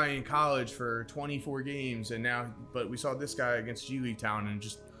this guy in college for 24 games, but we saw this guy against G League talent, and it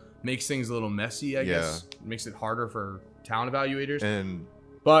just makes things a little messy, I guess. It makes it harder for talent evaluators.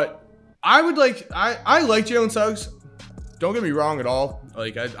 But I like Jalen Suggs. Don't get me wrong at all.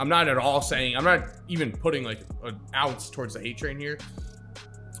 Like, I'm not at all saying, I'm not even putting like an ounce towards the hate train here.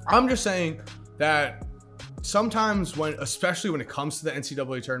 I'm just saying that sometimes especially when it comes to the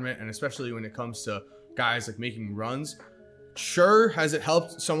NCAA tournament, and especially when it comes to guys like making runs, sure, has it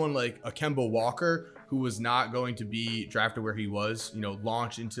helped someone like a Kemba Walker, who was not going to be drafted where he was, you know,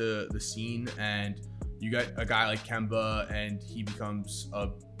 launch into the scene, and you got a guy like Kemba and he becomes a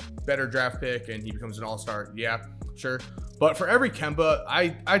better draft pick and he becomes an all-star. Yeah, sure. But for every Kemba,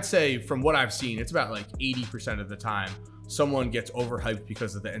 I'd say from what I've seen, it's about like 80% of the time someone gets overhyped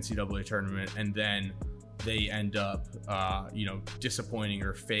because of the NCAA tournament, and then they end up, disappointing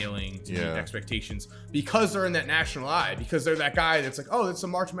or failing to meet expectations because they're in that national eye, because they're that guy that's like, oh, that's a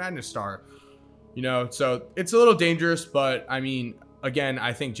March Madness star. You know, so it's a little dangerous, but I mean, again,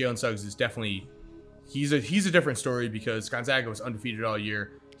 I think Jalen Suggs is definitely he's a different story because Gonzaga was undefeated all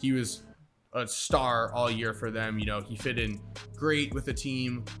year. He was a star all year for them. You know, he fit in great with a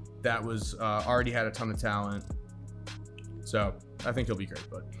team that was already had a ton of talent. So I think he'll be great,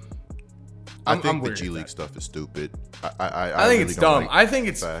 but I think the G League stuff is stupid. I think really it's don't dumb. like I think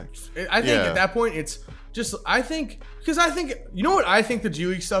it's. facts. I think at that point it's just. I think you know what I think the G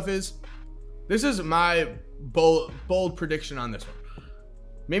League stuff is. This is my bold prediction on this one.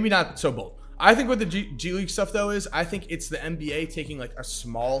 Maybe not so bold. I think what the G League stuff though is, I think it's the NBA taking like a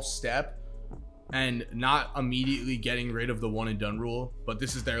small step and not immediately getting rid of the one and done rule, but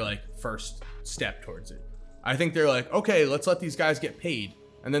this is their like first step towards it. I think they're like, okay, let's let these guys get paid,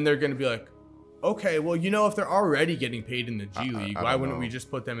 and then they're going to be like, okay, well, you know, if they're already getting paid in the G League, why wouldn't we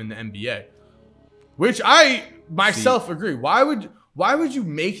just put them in the NBA? Which I myself agree. Why would you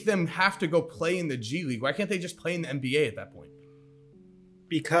make them have to go play in the G League? Why can't they just play in the NBA at that point?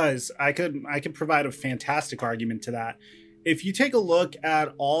 Because I could provide a fantastic argument to that. If you take a look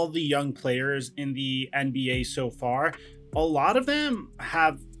at all the young players in the NBA so far, a lot of them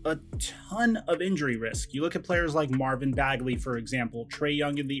have a ton of injury risk. You look at players like Marvin Bagley, for example, Trae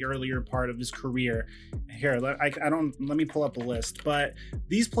Young in the earlier part of his career. Here, let me pull up the list. But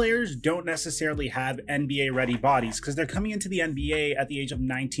these players don't necessarily have NBA ready bodies because they're coming into the NBA at the age of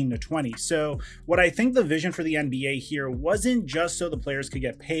 19 to 20. So what I think the vision for the NBA here wasn't just so the players could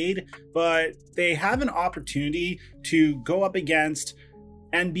get paid, but they have an opportunity to go up against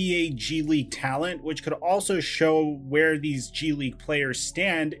NBA G League talent, which could also show where these G League players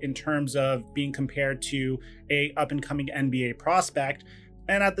stand in terms of being compared to a up-and-coming NBA prospect.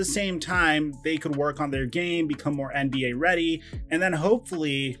 And at the same time, they could work on their game, become more NBA ready, and then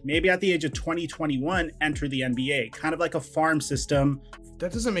hopefully, maybe at the age of 2021, enter the NBA, kind of like a farm system.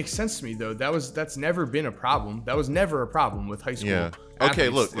 That doesn't make sense to me, though. That's never been a problem. That was never a problem with high school athletes. Okay,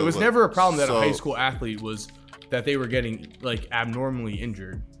 look. It was never a problem that a high school athlete was... that they were getting like abnormally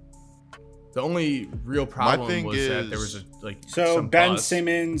injured. The only real problem was that there was Ben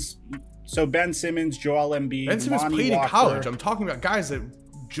Simmons, Joel Embiid, Ben Simmons Lonnie played Walker. in college. I'm talking about guys that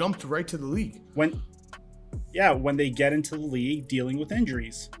jumped right to the league. When they get into the league dealing with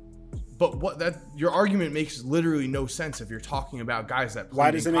injuries. But your argument makes literally no sense if you're talking about guys that played in college.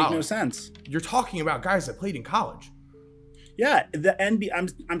 Why does it make no sense? You're talking about guys that played in college. Yeah, the NBA.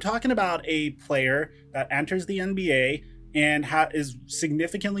 I'm talking about a player that enters the NBA and is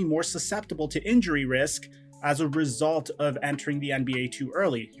significantly more susceptible to injury risk as a result of entering the NBA too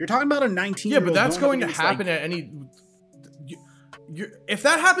early. You're talking about a 19-year-old. Yeah, but that's going to happen at any. If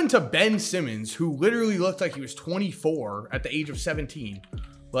that happened to Ben Simmons, who literally looked like he was 24 at the age of 17,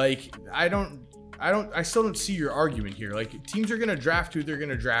 like I still don't see your argument here. Like teams are going to draft who they're going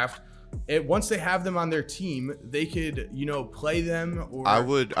to draft. Once they have them on their team, they could, play them. Or I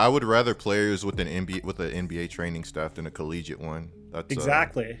would rather players with an NBA training staff than a collegiate one. That's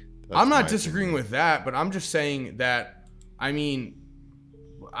exactly. I'm not disagreeing with that, but I'm just saying that. I mean,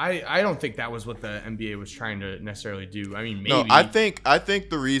 I don't think that was what the NBA was trying to necessarily do. I mean, maybe. No, I think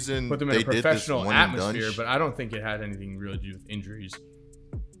the reason put them in they a professional did this one atmosphere, and done but I don't think it had anything really to do with injuries.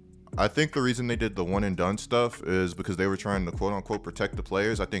 I think the reason they did the one and done stuff is because they were trying to quote unquote protect the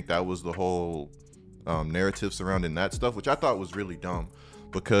players. I think that was the whole narrative surrounding that stuff, which I thought was really dumb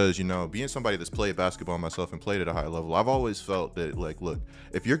because, being somebody that's played basketball myself and played at a high level, I've always felt that, like, look,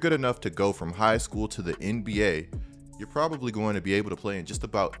 if you're good enough to go from high school to the NBA, you're probably going to be able to play in just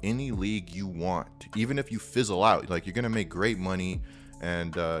about any league you want, even if you fizzle out. Like, you're going to make great money.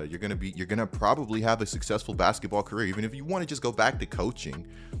 And you're gonna probably have a successful basketball career, even if you want to just go back to coaching.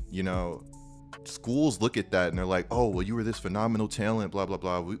 Schools look at that and they're like, oh, well, you were this phenomenal talent, blah blah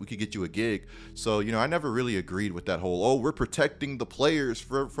blah. We could get you a gig. So I never really agreed with that whole, oh, we're protecting the players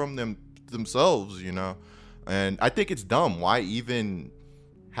from themselves. And I think it's dumb. Why even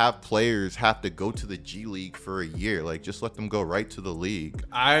have players have to go to the G League for a year? Like, just let them go right to the league.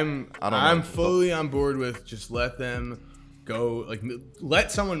 I'm fully on board with just let them go, like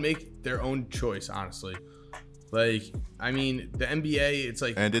let someone make their own choice, honestly. Like, I mean, the NBA, it's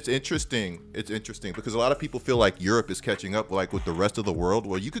like, and it's interesting because a lot of people feel like Europe is catching up like with the rest of the world.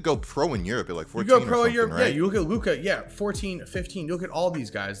 Well, you could go pro in Europe at like 14. You go pro in Europe, right? Yeah. You look at Luka, 14, 15. You look at all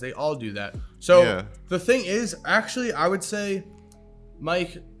these guys, they all do that. So The thing is, actually, I would say,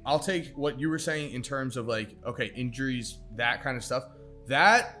 Mike, I'll take what you were saying in terms of like, okay, injuries, that kind of stuff.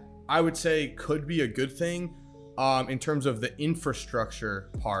 That I would say could be a good thing. In terms of the infrastructure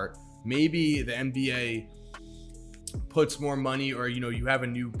part, maybe the NBA puts more money, or you have a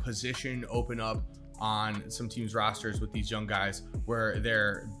new position open up on some teams' rosters with these young guys where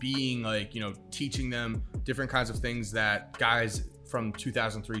they're being like, teaching them different kinds of things that guys from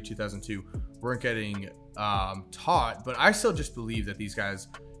 2003, 2002 weren't getting taught. But I still just believe that these guys,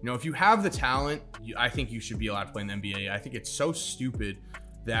 if you have the talent, I think you should be allowed to play in the NBA. I think it's so stupid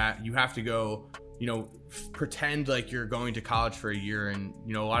that you have to go, pretend like you're going to college for a year and,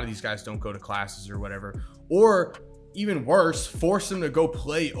 a lot of these guys don't go to classes or whatever. Or even worse, force them to go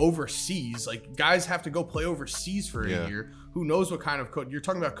play overseas. Like, guys have to go play overseas for a year. Who knows what kind of you're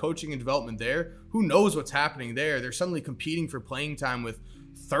talking about coaching and development there? Who knows what's happening there? They're suddenly competing for playing time with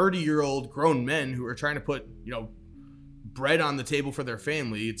 30-year-old grown men who are trying to put, bread on the table for their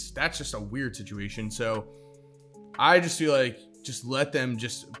family. That's just a weird situation. So I just feel like just let them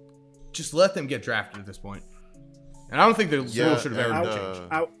get drafted at this point. And I don't think the rule should have ever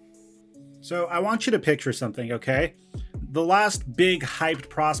changed. So I want you to picture something, okay? The last big hyped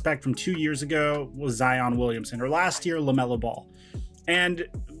prospect from 2 years ago was Zion Williamson, or last year, LaMelo Ball. And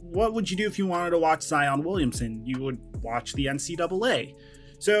what would you do if you wanted to watch Zion Williamson? You would watch the NCAA.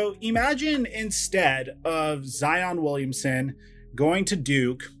 So imagine instead of Zion Williamson going to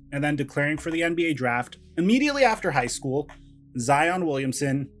Duke and then declaring for the NBA draft, immediately after high school, Zion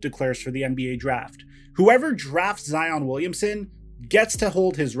Williamson declares for the NBA draft. Whoever drafts Zion Williamson gets to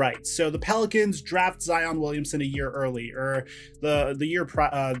hold his rights. So the Pelicans draft Zion Williamson a year early, or the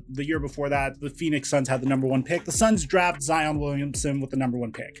year before that, the Phoenix Suns had the number 1 pick. The Suns draft Zion Williamson with the number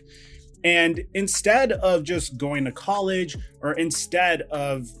 1 pick. And instead of just going to college, or instead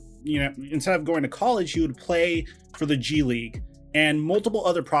of going to college, he would play for the G League. And multiple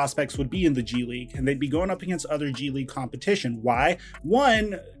other prospects would be in the G League, and they'd be going up against other G League competition. Why?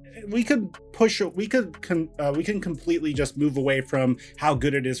 One, we can completely just move away from how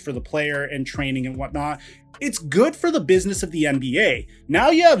good it is for the player and training and whatnot. It's good for the business of the NBA. Now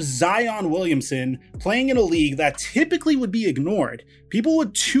you have Zion Williamson playing in a league that typically would be ignored. People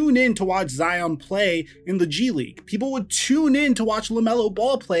would tune in to watch Zion play in the G League. People would tune in to watch LaMelo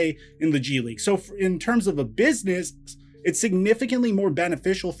Ball play in the G League. So in terms of a business, it's significantly more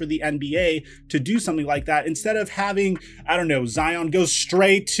beneficial for the NBA to do something like that instead of having, Zion go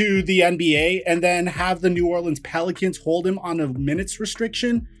straight to the NBA and then have the New Orleans Pelicans hold him on a minutes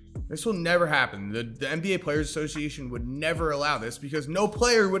restriction. This will never happen. The NBA Players Association would never allow this because no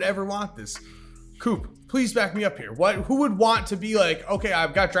player would ever want this. Coop, please back me up here. Who would want to be like, okay,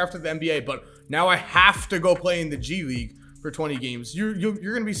 I've got drafted to the NBA, but now I have to go play in the G League for 20 games? You're going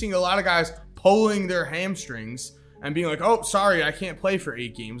to be seeing a lot of guys pulling their hamstrings and being like, oh, sorry, I can't play for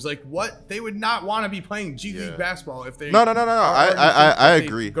 8 games. Like, what? They would not want to be playing G League basketball if they... No. I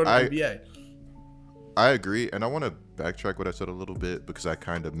agree. Go to the NBA. I agree, and I want to backtrack what I said a little bit because I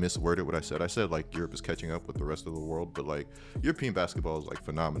kind of misworded what I said. I said, like, Europe is catching up with the rest of the world, but, like, European basketball is, like,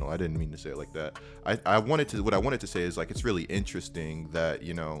 phenomenal. I didn't mean to say it like that. What I wanted to say is, like, it's really interesting that,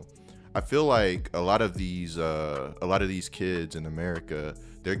 I feel like a lot of these kids in America,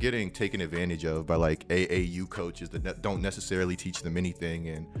 they're getting taken advantage of by like AAU coaches that don't necessarily teach them anything.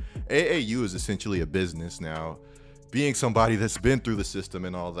 And AAU is essentially a business now, being somebody that's been through the system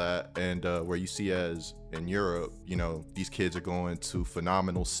and all that. And where you see as in Europe, these kids are going to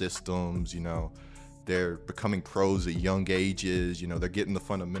phenomenal systems, they're becoming pros at young ages, they're getting the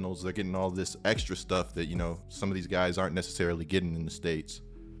fundamentals, they're getting all this extra stuff that, some of these guys aren't necessarily getting in the States.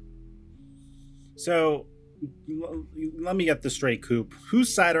 So let me get this straight, Coop.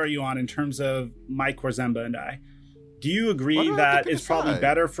 Whose side are you on in terms of Mike Korzemba and I? Do you agree that it's probably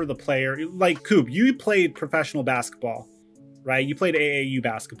better for the player? Like, Coop, you played professional basketball, right? You played AAU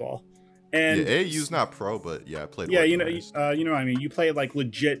basketball. And AAU's not pro, but I played. Yeah, you know what I mean. You played like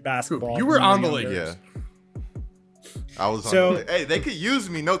legit basketball. Coop, you were on the Lakers. Yeah, I was on the Lakers. Hey, they could use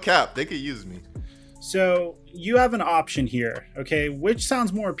me. No cap. They could use me. So you have an option here, okay? Which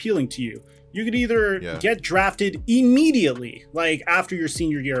sounds more appealing to you? You could either get drafted immediately, like after your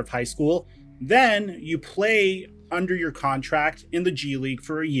senior year of high school, then you play under your contract in the G League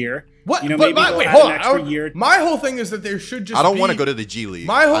for a year. What? Maybe wait, hold on. My whole thing is that there should just I don't want to go to the G League.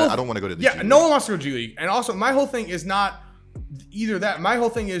 I don't want to go to the G League. Yeah, no one wants to go to G League. And also, my whole thing is not either that. My whole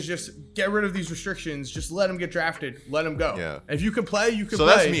thing is just get rid of these restrictions. Just let them get drafted. Let them go. Yeah. If you can play, you can play. So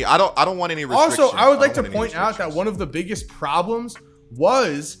that's me. I don't want any restrictions. Also, I would like to point out that one of the biggest problems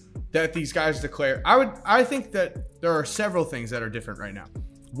was that these guys declare. I think that there are several things that are different right now.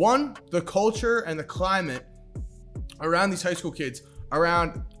 One, the culture and the climate around these high school kids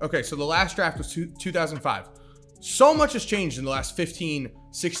so the last draft was 2005. So much has changed in the last 15,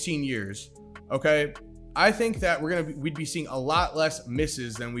 16 years. Okay. I think that we'd be seeing a lot less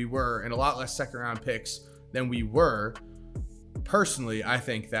misses than we were and a lot less second round picks than we were personally, I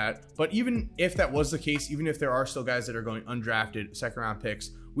think that. But even if that was the case, even if there are still guys that are going undrafted second round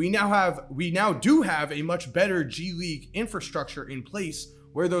picks, we now do have a much better G League infrastructure in place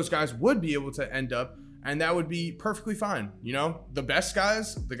where those guys would be able to end up, and that would be perfectly fine. You know, the best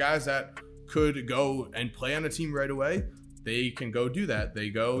guys, the guys that could go and play on a team right away, they can go do that. They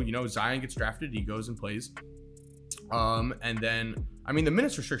go, you know, Zion gets drafted, he goes and plays. And then, I mean, the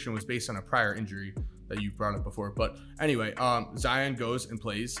minutes restriction was based on a prior injury that you brought up before. But anyway, Zion goes and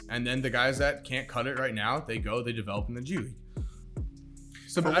plays, and then the guys that can't cut it right now, they go, they develop in the G League.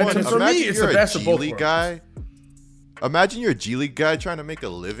 So for me, it's the best of both worlds. Guy. Imagine you're a G League guy trying to make a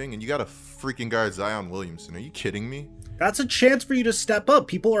living, and you got a freaking guard Zion Williamson. Are you kidding me? That's a chance for you to step up.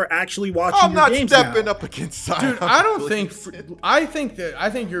 People are actually watching I'm your games not stepping now. up against Zion. Dude, I don't think. I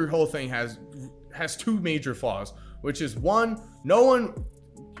think your whole thing has two major flaws, which is one, no one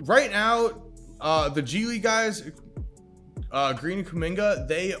right now. The G League guys, Green and Kuminga,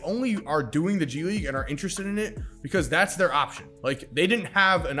 they only are doing the G League and are interested in it because that's their option. Like, they didn't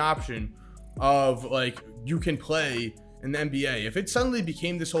have an option of like, you can play in the NBA. If it suddenly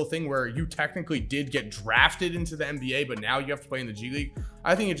became this whole thing where you technically did get drafted into the NBA, but now you have to play in the G League,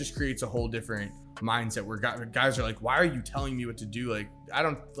 I think it just creates a whole different mindset where guys are like, why are you telling me what to do? Like, I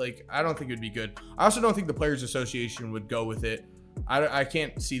don't think it would be good. I also don't think the Players Association would go with it. I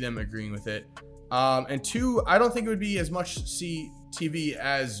can't see them agreeing with it. And two, I don't think it would be as much CTV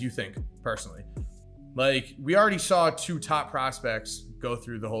as you think, personally. Like, we already saw two top prospects go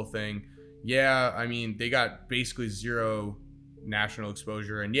through the whole thing. Yeah, I mean, they got basically zero national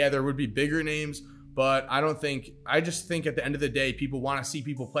exposure. And yeah, there would be bigger names, but I just think at the end of the day, people want to see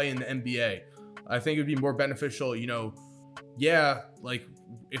people play in the NBA. I think it would be more beneficial, you know, yeah, like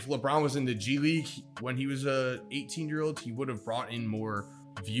if LeBron was in the G League when he was a 18-year-old, he would have brought in more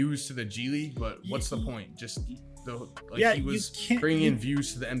views to the G League, but what's the point? Just he was bringing in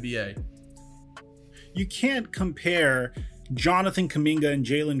views to the NBA. You can't compare Jonathan Kuminga and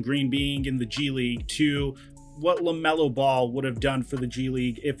Jalen Green being in the G League to what LaMelo Ball would have done for the G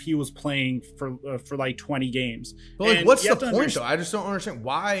League if he was playing for like 20 games. But like, what's the point though? I just don't understand.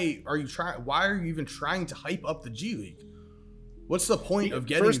 Why are you even trying to hype up the G League? What's the point of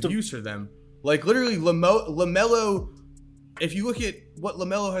getting views for them? Like, literally, LaMelo, if you look at what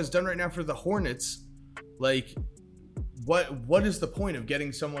LaMelo has done right now for the Hornets, like, what is the point of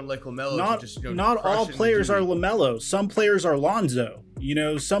getting someone like LaMelo to just, you know, not all players are LaMelo. Some players are Lonzo. You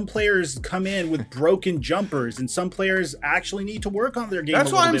know, some players come in with broken jumpers, and some players actually need to work on their game.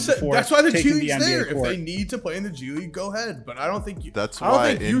 That's why I'm saying. That's why the G League's there. If they need to play in the G League, go ahead. But I don't think you. That's why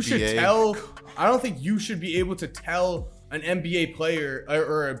I don't think you should be able to tell an NBA player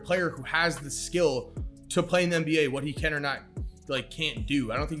or a player who has the skill to play in the NBA what he can or not, like, can't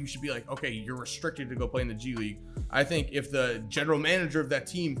do. I don't think you should be like, okay, you're restricted to go play in the G League. I think if the general manager of that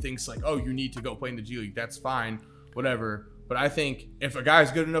team thinks like, oh, you need to go play in the G League, that's fine, whatever. But I think if a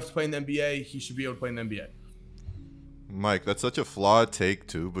guy's good enough to play in the NBA, he should be able to play in the NBA. Mike, that's such a flawed take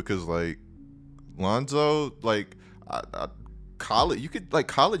too, because like Lonzo, like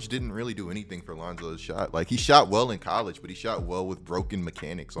college didn't really do anything for Lonzo's shot. Like, he shot well in college, but he shot well with broken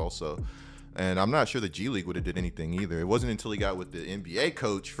mechanics also. And I'm not sure the G League would have did anything either. It wasn't until he got with the NBA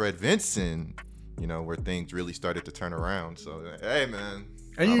coach, Fred Vinson, you know, where things really started to turn around. So, hey, man.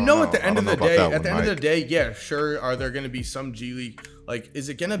 And you know, at the end of the day, yeah, sure, are there going to be some G League? Like,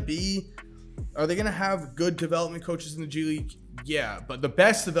 are they going to have good development coaches in the G League? Yeah, but the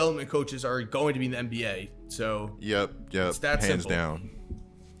best development coaches are going to be in the NBA. So, yep, it's that hands simple. down.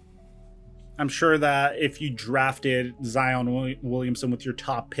 I'm sure that if you drafted Zion Williamson with your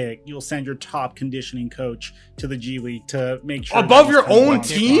top pick, you'll send your top conditioning coach to the G League to make sure above your own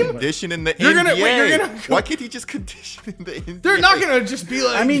team. Condition in the NBA. Why can't he just condition in the NBA? They're not gonna just be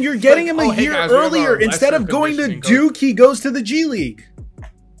like. I mean, you're getting him a year earlier. Instead of going to Duke, he goes to the G League.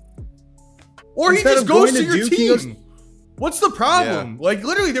 Or he just goes to your team. What's the problem? Yeah. Like,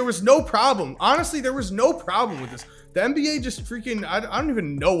 literally, there was no problem. Honestly, there was no problem with this. The NBA just freaking, I don't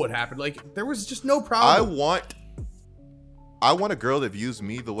even know what happened. Like, there was just no problem. I want a girl that views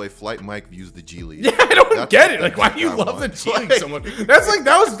me the way Flight Mike views the G League. Yeah, I don't get it. Like, why do you love the G League so much?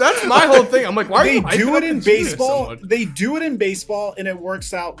 That's my whole thing. I'm like, why are you do it in baseball? They do it in baseball, and it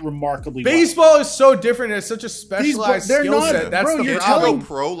works out remarkably well. Baseball is so different. It's such a specialized skill set. That's the problem.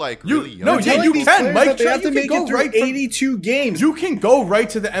 Pro, like, really young. No, yeah, you can. Mike, they have to make it through 82 games. You can go right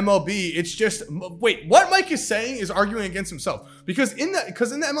to the MLB. It's just, wait, what Mike is saying is arguing against himself. because in the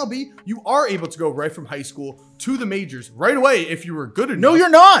MLB you are able to go right from high school to the majors right away if you were good enough. No, you're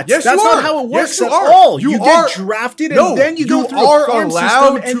not. Yes, that's you are. not how it works Yes, you at are. all. You get drafted and then you go through a farm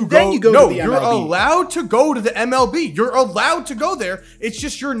system and then you go to the MLB. You're allowed to go to the MLB. You're allowed to go there. It's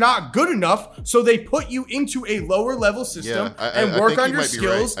just you're not good enough, so they put you into a lower level system and work on your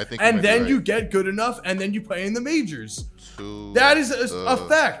skills, and then you get good enough, and then you play in the majors. That is a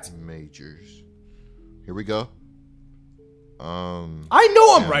fact. Majors. Here we go. I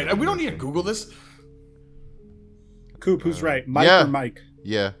know I'm right. We don't need to Google this. Coop, who's right? Mike or Mike?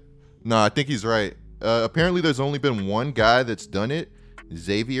 Yeah. No, I think he's right. Apparently, there's only been one guy that's done it.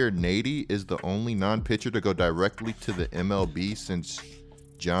 Xavier Nady is the only non-pitcher to go directly to the MLB since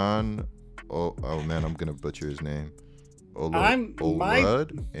John. Oh man, I'm gonna butcher his name.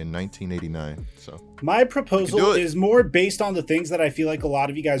 Olud in 1989. So my proposal is more based on the things that I feel like a lot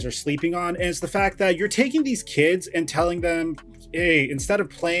of you guys are sleeping on, and it's the fact that you're taking these kids and telling them, hey, instead of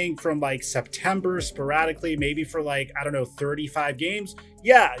playing from like September sporadically, maybe for like, I don't know, 35 games,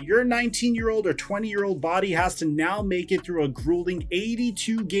 yeah, your 19-year-old or 20-year-old body has to now make it through a grueling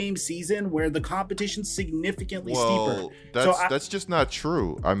 82-game season where the competition's significantly steeper. That's just not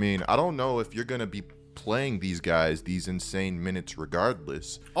true. I mean, I don't know if you're gonna be playing these guys these insane minutes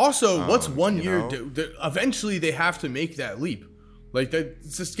regardless. Also, what's 1 year do? Eventually they have to make that leap. Like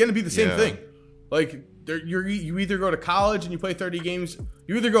it's just gonna be the same thing. Like you either go to college and you play 30 games,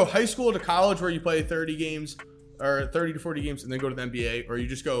 you either go high school to college where you play 30 games or 30 to 40 games and then go to the NBA, or you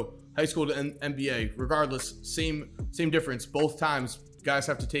just go high school to NBA. Regardless, same difference. Both times guys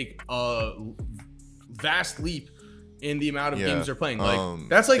have to take a vast leap in the amount of games they're playing. Like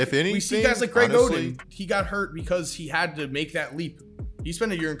that's like, if anything, we see guys like Greg Oden. He got hurt because he had to make that leap. He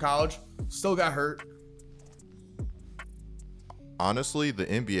spent a year in college, still got hurt. Honestly, the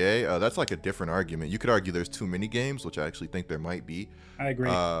NBA, that's like a different argument. You could argue there's too many games, which I actually think there might be. I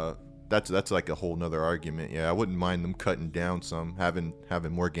agree. That's like a whole nother argument. Yeah, I wouldn't mind them cutting down some, having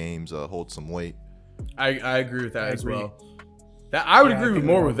more games hold some weight. I agree with that as well. That I would agree with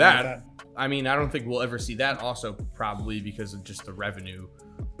more with that. I mean, I don't think we'll ever see that also, probably because of just the revenue.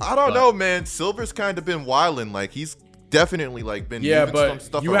 I don't know, man. Silver's kind of been wilding. Like, he's definitely like been moving some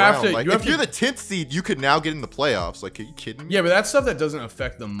stuff you around. have to, like, if you're the 10th seed, you could now get in the playoffs. Like, are you kidding me? Yeah, but that's stuff that doesn't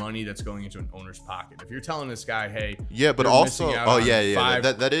affect the money that's going into an owner's pocket. If you're telling this guy, hey, yeah, but also,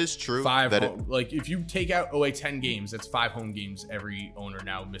 that is true. Like, if you take out away 10 games, that's 5 home games every owner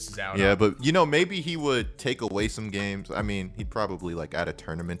now misses out on. Yeah, but maybe he would take away some games. I mean, he'd probably like add a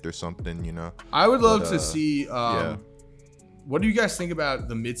tournament or something. I would love to see. What do you guys think about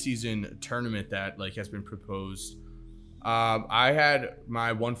the midseason tournament that like has been proposed? I had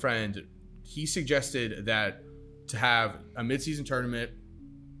my one friend, he suggested that to have a midseason tournament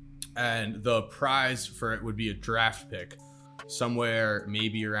and the prize for it would be a draft pick somewhere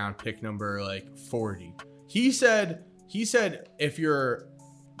maybe around pick number like 40. He said if you're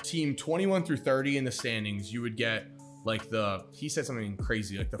team 21 through 30 in the standings, you would get like he said something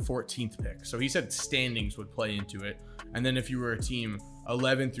crazy, like the 14th pick. So he said standings would play into it. And then if you were a team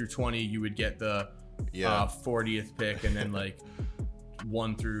 11 through 20, you would get the 40th pick, and then like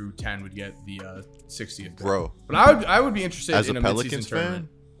 1 through 10 would get the 60th pick. Bro, but I would be interested in a Pelicans fan.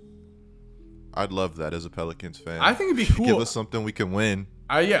 I'd love that as a Pelicans fan. I think it'd be cool. Give us something we can win.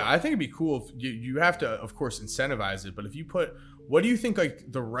 I think it'd be cool if you have to, of course, incentivize it. But if you what do you think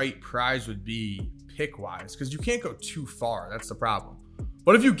like the right prize would be pick wise? Because you can't go too far. That's the problem.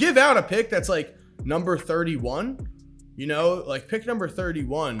 But if you give out a pick that's like number 31, like pick number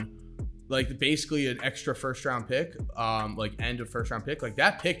 31. Like basically an extra first round pick, like end of first round pick, like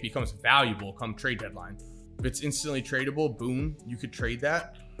that pick becomes valuable come trade deadline. If it's instantly tradable, boom, you could trade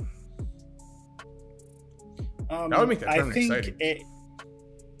that. That would make that tournament exciting.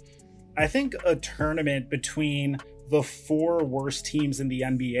 I think a tournament between the 4 worst teams in the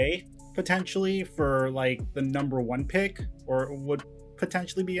NBA potentially for like the number 1 pick or would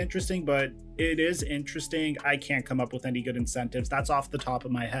potentially be interesting, but it is interesting. I can't come up with any good incentives. That's off the top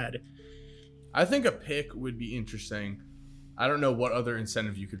of my head. I think a pick would be interesting. I don't know what other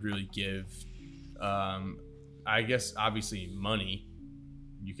incentive you could really give. I guess obviously money.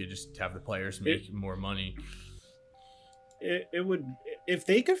 You could just have the players make more money. It would, if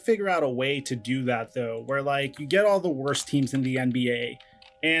they could figure out a way to do that though, where like you get all the worst teams in the NBA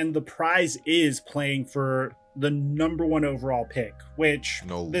and the prize is playing for the number 1 overall pick, which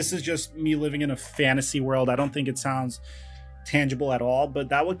this is just me living in a fantasy world. I don't think it sounds tangible at all, but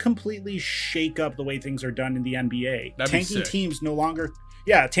that would completely shake up the way things are done in the NBA. Tanking teams no longer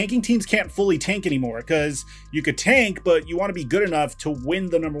tanking teams can't fully tank anymore because you could tank, but you want to be good enough to win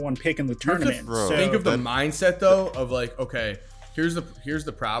the number 1 pick in the tournament. Think of the mindset though of like, okay, here's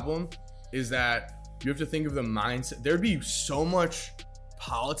the problem is that you have to think of the mindset. There'd be so much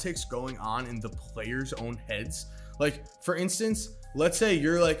politics going on in the players' own heads. Like, for instance, let's say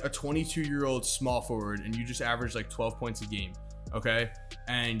you're like a 22-year-old small forward and you just average like 12 points a game, okay?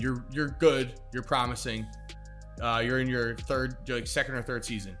 And you're good, you're promising. You're in your second or third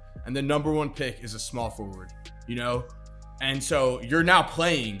season, and the number one pick is a small forward, you know? And so you're now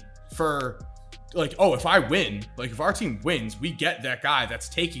playing for like, oh, if I win, like if our team wins, we get that guy that's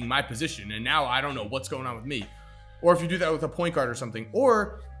taking my position, and now I don't know what's going on with me. Or if you do that with a point guard or something,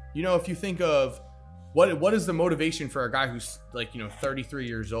 or, you know, if you think of what is the motivation for a guy who's like, you know, 33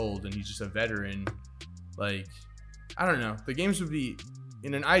 years old and he's just a veteran, like, I don't know. The games would be,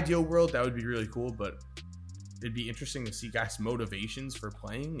 in an ideal world, that would be really cool, but it'd be interesting to see guys' motivations for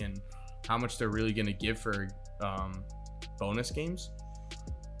playing and how much they're really going to give for bonus games.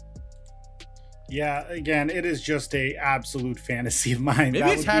 Yeah, again, it is just a absolute fantasy of mine.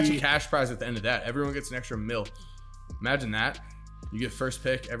 Maybe attach a cash prize at the end of that. Everyone gets an extra $1 million. Imagine that. You get first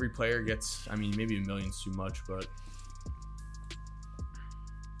pick. Every player gets, I mean, maybe $1 million's too much, but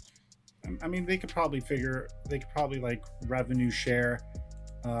I mean, they could probably like revenue share,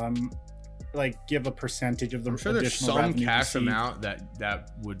 like give a percentage of the. I'm sure there's some cash received. amount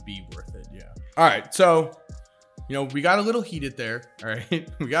that would be worth it. Yeah. All right. So, you know, we got a little heated there. All right.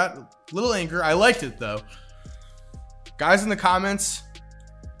 We got a little anger. I liked it though. Guys in the comments,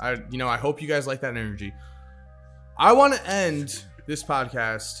 I hope you guys like that energy. I want to end this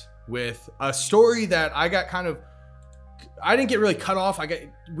podcast with a story that I didn't get really cut off.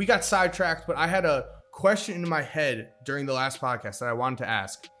 We got sidetracked, but I had a question in my head during the last podcast that I wanted to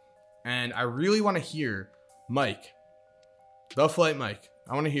ask. And I really want to hear Mike, the Flight Mike.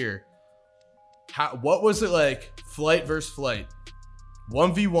 I want to hear what was it like, Flight versus Flight,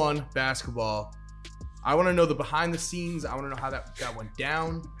 1v1 basketball. I want to know the behind the scenes. I want to know how that went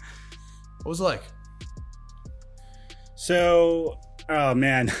down. What was it like? So, oh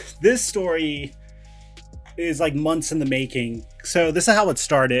man, this story is like months in the making. So this is how it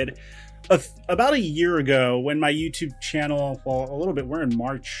started. About a year ago, when my YouTube channel, well, a little bit, we're in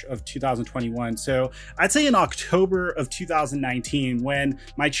March of 2021. So I'd say in October of 2019, when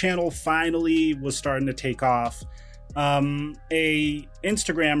my channel finally was starting to take off, a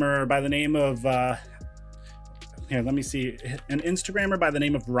Instagrammer by the name of, an Instagrammer by the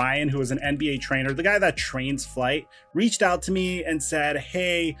name of Ryan, who was an NBA trainer, the guy that trains Flight, reached out to me and said,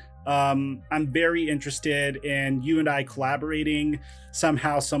 hey, I'm very interested in you and I collaborating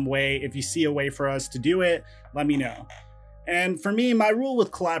somehow, some way. If you see a way for us to do it, let me know. And for me, my rule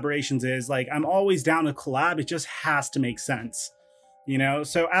with collaborations is like, I'm always down to collab. It just has to make sense, you know?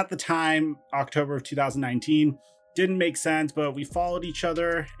 So at the time, October of 2019, didn't make sense, but we followed each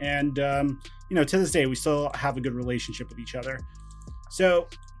other. And, to this day, we still have a good relationship with each other. So,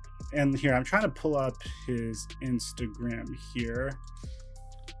 and here, I'm trying to pull up his Instagram here.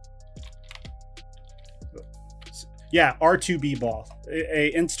 Yeah, R2B Ball.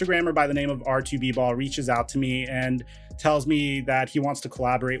 A Instagrammer by the name of R2B Ball reaches out to me and tells me that he wants to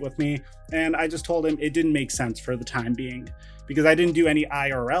collaborate with me. And I just told him it didn't make sense for the time being because I didn't do any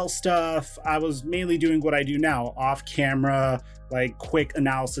IRL stuff. I was mainly doing what I do now, off camera, like quick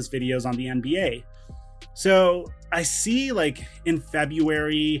analysis videos on the NBA. So I see like in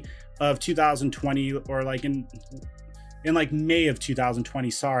February of 2020 or like in like May of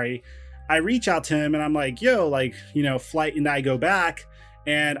 2020, sorry, I reach out to him and I'm like, yo, like, Flight and I go back,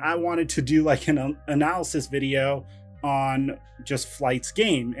 and I wanted to do like an analysis video on just Flight's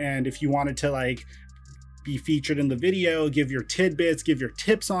game. And if you wanted to like be featured in the video, give your tidbits, give your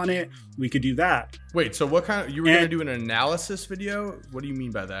tips on it, we could do that. Wait, so what kind of, you were going to do an analysis video? What do you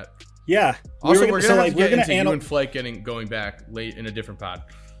mean by that? Yeah. Also, we're going to get into you and Flight going back late in a different pod.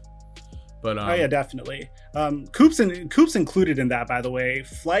 But oh yeah, definitely. Coop's included in that, by the way.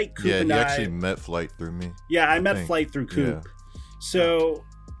 Flight, Coop, and you actually met Flight through me. Yeah, I met Flight through Coop. Yeah.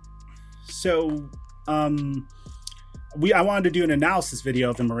 I wanted to do an analysis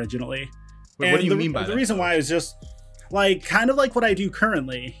video of him originally. Wait, what do you mean by that? The reason why is just like kind of like what I do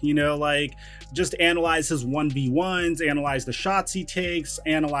currently, like just analyze his 1v1s, analyze the shots he takes,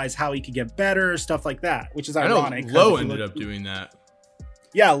 analyze how he could get better, stuff like that, which is ironic. Low ended up doing that.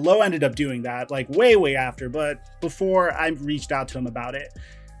 Yeah, Low ended up doing that like way after, but before I reached out to him about it,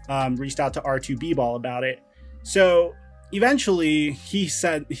 reached out to R2B Ball about it. So eventually he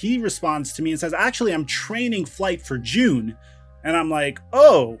responds to me and says, actually, I'm training Flight for June. And I'm like,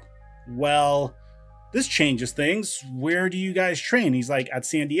 oh, well, this changes things. Where do you guys train? He's like, at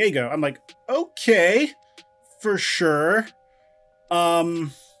San Diego. I'm like, okay, for sure.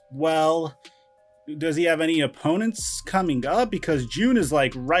 Well, does he have any opponents coming up? Because June is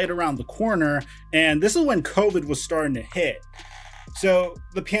like right around the corner, and this is when COVID was starting to hit. So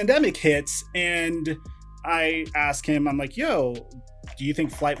the pandemic hits, and I ask him, I'm like, yo, do you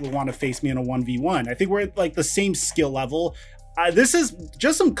think Flight would want to face me in a 1v1? I think we're at like the same skill level. This is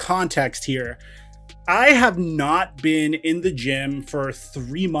just some context here. I have not been in the gym for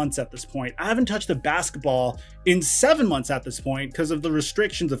 3 months at this point. I haven't touched a basketball in 7 months at this point because of the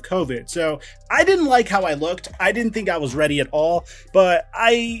restrictions of COVID. So I didn't like how I looked. I didn't think I was ready at all. But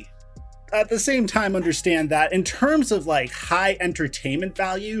I, at the same time, understand that in terms of like high entertainment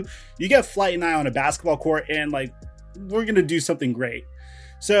value, you get Flight and I on a basketball court and like, we're going to do something great.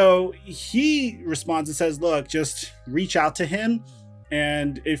 So he responds and says, look, just reach out to him.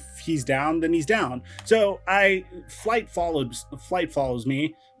 And if he's down, then he's down. So Flight follows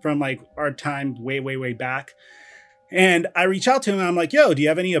me from like our time way back. And I reach out to him and I'm like, yo, do you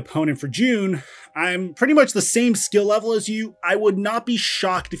have any opponent for June? I'm pretty much the same skill level as you. I would not be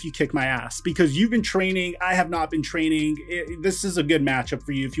shocked if you kick my ass because you've been training. I have not been training. This is a good matchup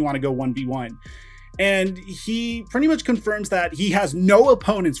for you if you want to go 1v1. And he pretty much confirms that he has no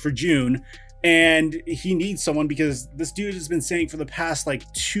opponents for June. And he needs someone because this dude has been saying for the past like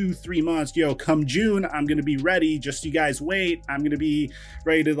 2-3 months, yo, come June, I'm going to be ready. Just you guys wait. I'm going to be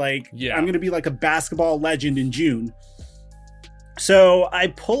ready to I'm going to be like a basketball legend in June. So I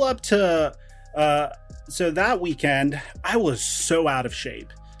pull up to, so that weekend, I was so out of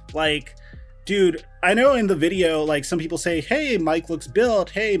shape. Like, dude, I know in the video, like some people say, hey, Mike looks built.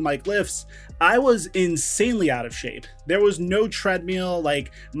 Hey, Mike lifts. I was insanely out of shape. There was no treadmill.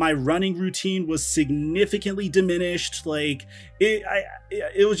 Like my running routine was significantly diminished. Like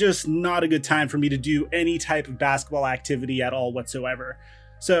it was just not a good time for me to do any type of basketball activity at all whatsoever.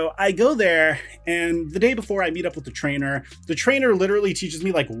 So I go there, and the day before I meet up with the trainer literally teaches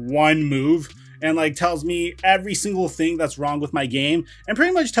me like one move and like tells me every single thing that's wrong with my game and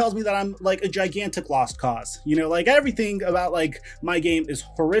pretty much tells me that I'm like a gigantic lost cause. You know, like everything about like my game is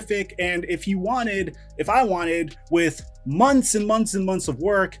horrific. And if I wanted with months and months and months of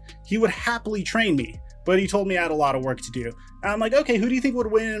work, he would happily train me. But he told me I had a lot of work to do. And I'm like, okay, who do you think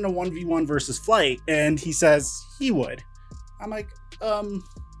would win in a 1v1 versus Flight? And he says he would. I'm like,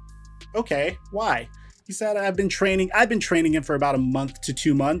 okay, why? He said, I've been training him for about a month to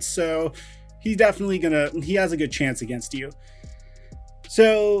 2 months. So he has a good chance against you.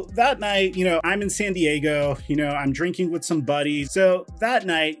 So that night, you know, I'm in San Diego, you know, I'm drinking with some buddies. So that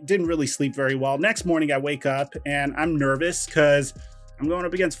night, didn't really sleep very well. Next morning, I wake up and I'm nervous because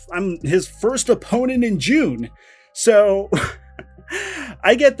I'm his first opponent in June. So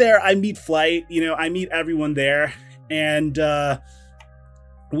I get there, I meet Flight, you know, I meet everyone there, and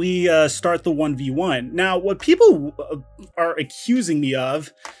we start the 1v1. Now, what people are accusing me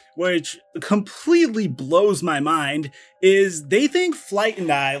of, which completely blows my mind, is they think Flight and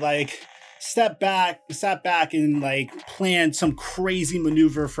I like sat back and like planned some crazy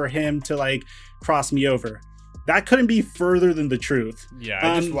maneuver for him to like cross me over. That couldn't be further than the truth. Yeah,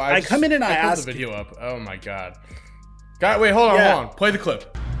 I come in and I ask the video up. Oh my god. Wait, hold on. Play the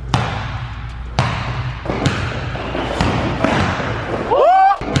clip.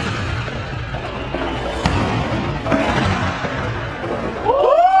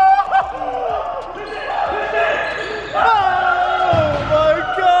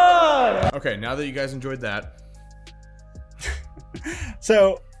 Okay, now that you guys enjoyed that.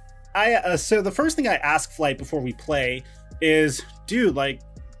 So the first thing I ask Flight before we play is, dude, like,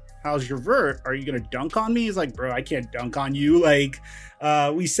 how's your vert? Are you gonna dunk on me? He's like, bro, I can't dunk on you. Like,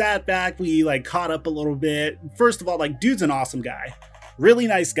 we sat back, we like caught up a little bit. First of all, like, dude's an awesome guy. Really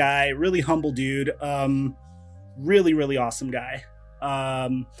nice guy, really humble dude. Really, really awesome guy.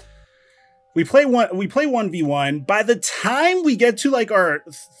 We play 1v1. By the time we get to like our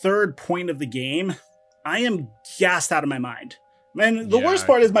third point of the game, I am gassed out of my mind. Man, the worst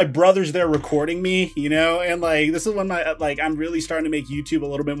part is my brother's there recording me, you know, and like this is when I'm really starting to make YouTube a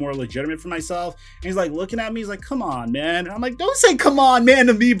little bit more legitimate for myself. And he's like looking at me, he's like, "Come on, man." And I'm like, "Don't say 'come on, man'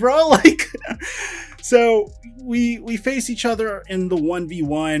 to me, bro." Like, so we face each other in the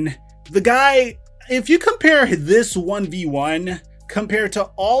 1v1. The guy, if you compare this 1v1 compared to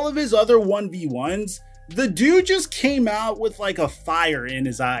all of his other 1v1s, the dude just came out with like a fire in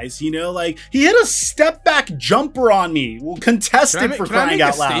his eyes, you know, like he hit a step back jumper on me. Well, contested for crying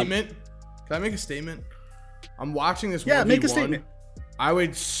out loud. Can I make a statement? I'm watching this 1v1. Yeah, make a statement. I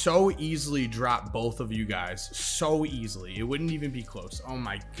would so easily drop both of you guys. So easily. It wouldn't even be close. Oh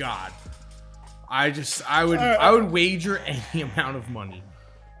my god. I would wager any amount of money.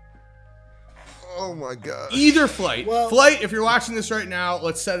 Oh my god. Either Flight. Well- Flight, if you're watching this right now,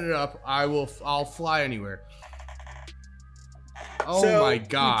 let's set it up. I'll fly anywhere. Oh So, my you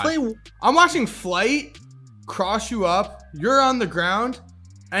god. play- I'm watching Flight cross you up. You're on the ground,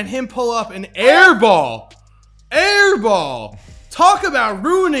 and him pull up an air ball. Air ball. Talk about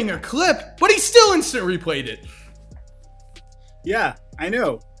ruining a clip, but he still instant replayed it. Yeah, I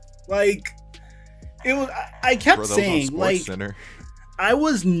know. Like, it was. I kept Bro, that was on saying, Sports like, Center. I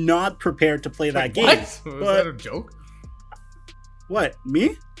was not prepared to play that game. What? Was But that a joke? what?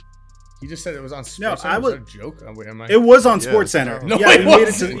 Me? He just said it was on No, Sports Center. I Was was- that a joke? Oh, wait, am I? It was on Yeah, Sports Center. no. No, yeah, it we made it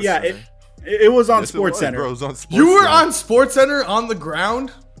wasn't. to. Yeah, it was on Yes, it Sports was, Center. Bro, it was on Sports You were Center. on Sports Center on the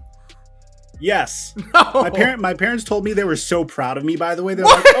ground? Yes. No. My parents told me they were so proud of me. By the way, they're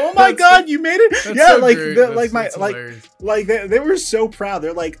What? like, "Oh my That's god, you made it!" That's Yeah, so like great. That's they were so proud.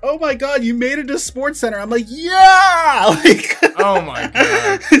 They're like, "Oh my god, you made it to Sports Center." I'm like, "Yeah!" Like, Oh my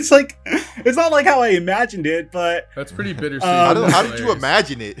god. it's like it's not like how I imagined it, but That's pretty bittersweet. How Um, did, That's how did you hilarious.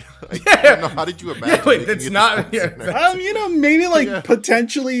 imagine it? Like, Yeah. I don't know, how did you imagine? wait, making that's it to not- Sports yeah, Center? you know, maybe like Yeah.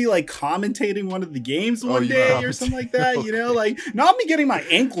 potentially like commentating one of the games one you day or commentate. something like that. You know, like not me getting my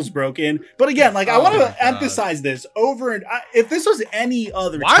ankles broken, but again, like I Oh want my to God. emphasize this over and if this was any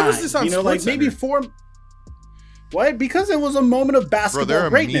other Why time, was this on you know, like SportsCenter? maybe four. Why? Because it was a moment of Bro, basketball they're a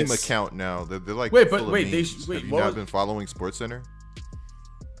greatness. meme account now. They're like Wait, but full of wait, they memes. wait, Have you what not was- been following Sports Center?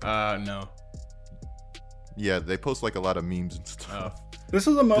 No. Yeah, they post like a lot of memes and stuff. Oh. This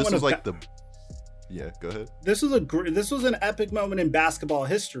was a moment This was of like the. Yeah, go ahead. this was an epic moment in basketball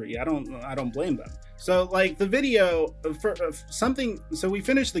history. I don't blame them. So like the video for something. So we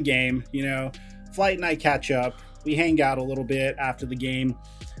finished the game. You know, Flight and I catch up. We hang out a little bit after the game,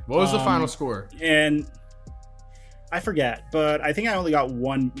 What was the Um, final score? and I forget, but I think I only got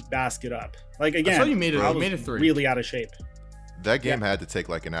one basket up. Like again, saw you made it- I you was made it 3. really out of shape. That game had to take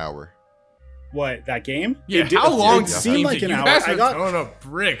like an hour. What, that game? Yeah, It did- how long It did seemed game like take? an You hour. guys I were got throwing up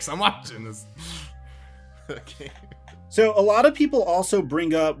bricks. I'm watching this. Okay. So a lot of people also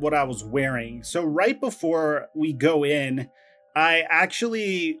bring up what I was wearing. So right before we go in,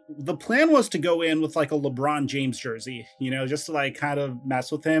 the plan was to go in with like a LeBron James jersey, you know, just to like kind of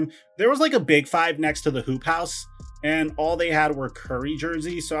mess with him. There was like a Big Five next to the hoop house, and all they had were Curry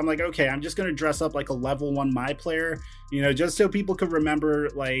jerseys. So I'm like, okay, I'm just gonna dress up like a level 1 my player, you know, just so people could remember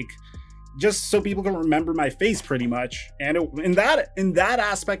my face pretty much. And in that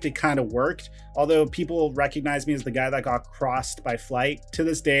aspect it kind of worked, although people recognize me as the guy that got crossed by Flight. To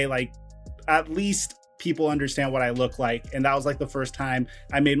this day, like, at least people understand what I look like, and that was like the first time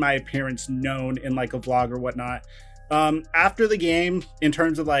I made my appearance known in like a vlog or whatnot. After the game, in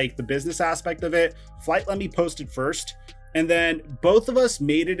terms of like the business aspect of it, Flight let me post it first, and then both of us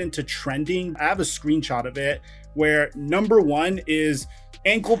made it into trending. I have a screenshot of it where number 1 is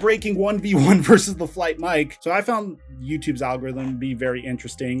ankle breaking 1v1 versus the Flight mic. So I found YouTube's algorithm to be very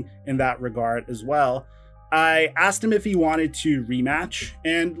interesting in that regard as well. I asked him if he wanted to rematch,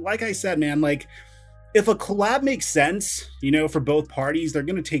 and like I said, man, like, if a collab makes sense, you know, for both parties, they're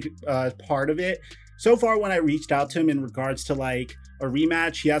going to take part of it. So far, when I reached out to him in regards to like a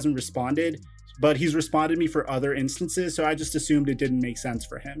rematch, he hasn't responded, but he's responded me for other instances. So I just assumed it didn't make sense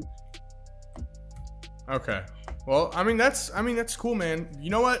for him. Okay. Well, I mean that's cool, man. You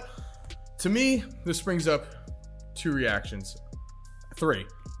know what? To me, this brings up 2 reactions. 3.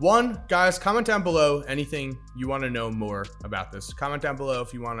 1, guys, comment down below anything you want to know more about this. Comment down below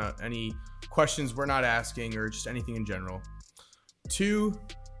if you want any questions we're not asking or just anything in general. 2,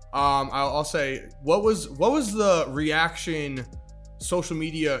 I'll say, what was the reaction social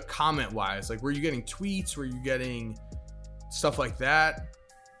media comment wise? Like, were you getting tweets? Were you getting stuff like that?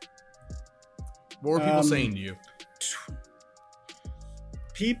 What were people saying to you?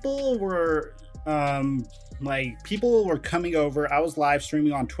 People were coming over. I was live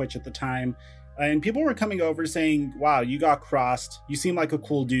streaming on Twitch at the time, and people were coming over saying, "Wow, you got crossed. You seem like a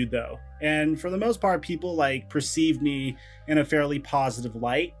cool dude though." And for the most part, people like perceived me in a fairly positive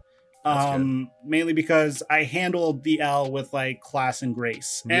light. Mainly because I handled the L with like class and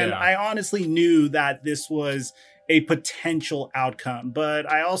grace. And Yeah. I honestly knew that this was a potential outcome,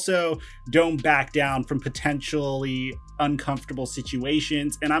 but I also don't back down from potentially uncomfortable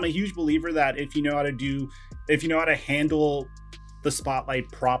situations. And I'm a huge believer that if you know how to handle the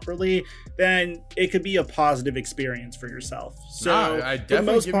spotlight properly, then it could be a positive experience for yourself. So I for the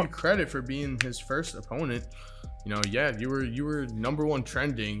definitely most give you part- credit for being his first opponent. You know, yeah, you were number 1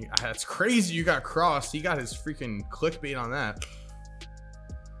 trending. That's crazy. You got crossed. He got his freaking clickbait on that.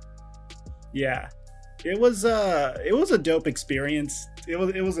 Yeah, it was a dope experience. It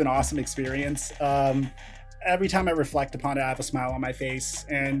was an awesome experience. Every time I reflect upon it, I have a smile on my face,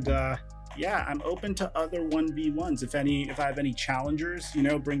 and yeah, I'm open to other 1v1s. If I have any challengers,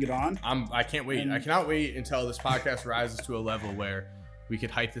 bring it on. I can't wait. I cannot wait until this podcast rises to a level where we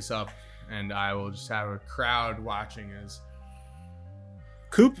could hype this up, and I will just have a crowd watching as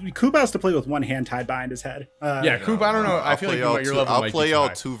Coop has to play with one hand tied behind his head. Coop, I don't know. I feel like your level I'll might play be y'all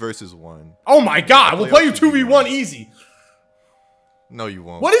high. 2 versus 1. Oh my God, we'll play you 2v1 easy. No, you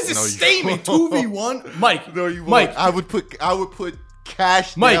won't. What is this statement? 2v1, Mike. No, you won't. Mike. I would put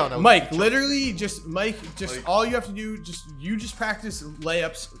cash Mike, down. literally just all you have to do, just practice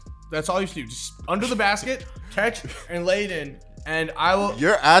layups. That's all you have to do. Just under the basket, catch and lay it in. And I will.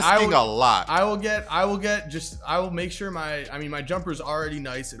 You're asking a lot. I will make sure my jumper's already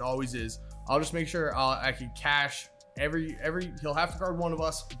nice. It always is. I'll just make sure I can cash every. He'll have to guard one of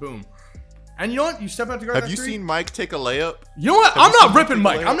us. Boom. And you know what? You step out to guard. Have you seen Mike take a layup? You know what? I'm not ripping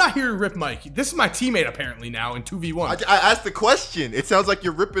Mike. I'm not here to rip Mike. This is my teammate apparently now in 2v1. I asked the question. It sounds like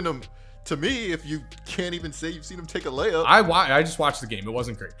you're ripping him. To me, if you can't even say you've seen him take a layup. I just watched the game. It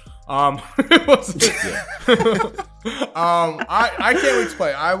wasn't great. It wasn't. I can't wait to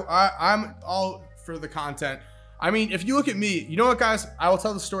play. I'm all for the content. I mean, if you look at me, you know what, guys? I will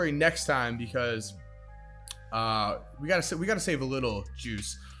tell the story next time because we gotta save a little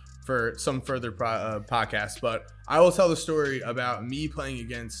juice for some further podcasts. But I will tell the story about me playing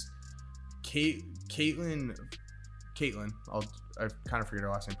against Caitlin. I kind of forget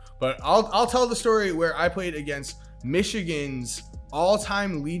her last name, but I'll tell the story where I played against Michigan's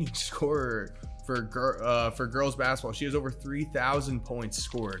all-time leading scorer for girls basketball. She has over 3,000 points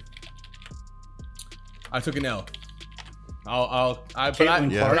scored. I took an L. But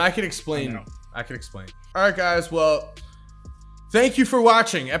I can explain. I can explain. All right, guys. Well, thank you for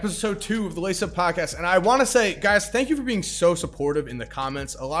watching episode 2 of the Lace Up Podcast. And I want to say, guys, thank you for being so supportive in the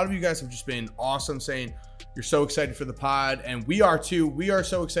comments. A lot of you guys have just been awesome, saying you're so excited for the pod, and we are too. We are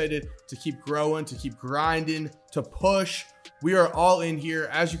so excited to keep growing, to keep grinding, to push. We are all in here.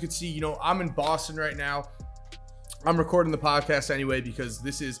 As you can see, I'm in Boston right now. I'm recording the podcast anyway because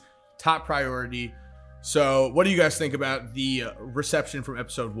this is top priority. So what do you guys think about the reception from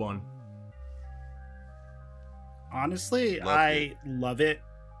episode 1? Honestly, I love it.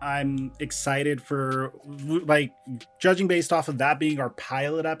 I'm excited for, judging based off of that being our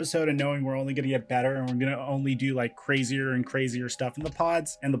pilot episode and knowing we're only going to get better and we're going to only do crazier and crazier stuff in the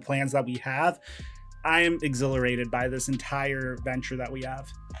pods and the plans that we have. I am exhilarated by this entire venture that we have.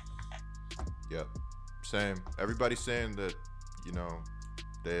 Yep. Same. Everybody's saying that,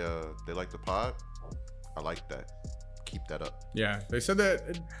 they like the pod. I like that. Keep that up. Yeah. They said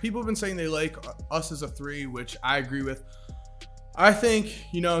that people have been saying they like us as a 3, which I agree with. I think,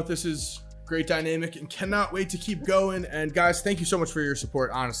 this is great dynamic and cannot wait to keep going. And guys, thank you so much for your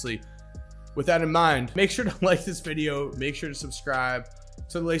support, honestly. With that in mind, make sure to like this video. Make sure to subscribe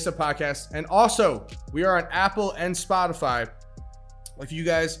to the Lace Up Podcast. And also, we are on Apple and Spotify. If you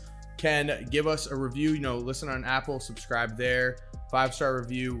guys can give us a review, listen on Apple, subscribe there. 5-star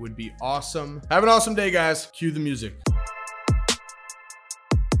review would be awesome. Have an awesome day, guys. Cue the music.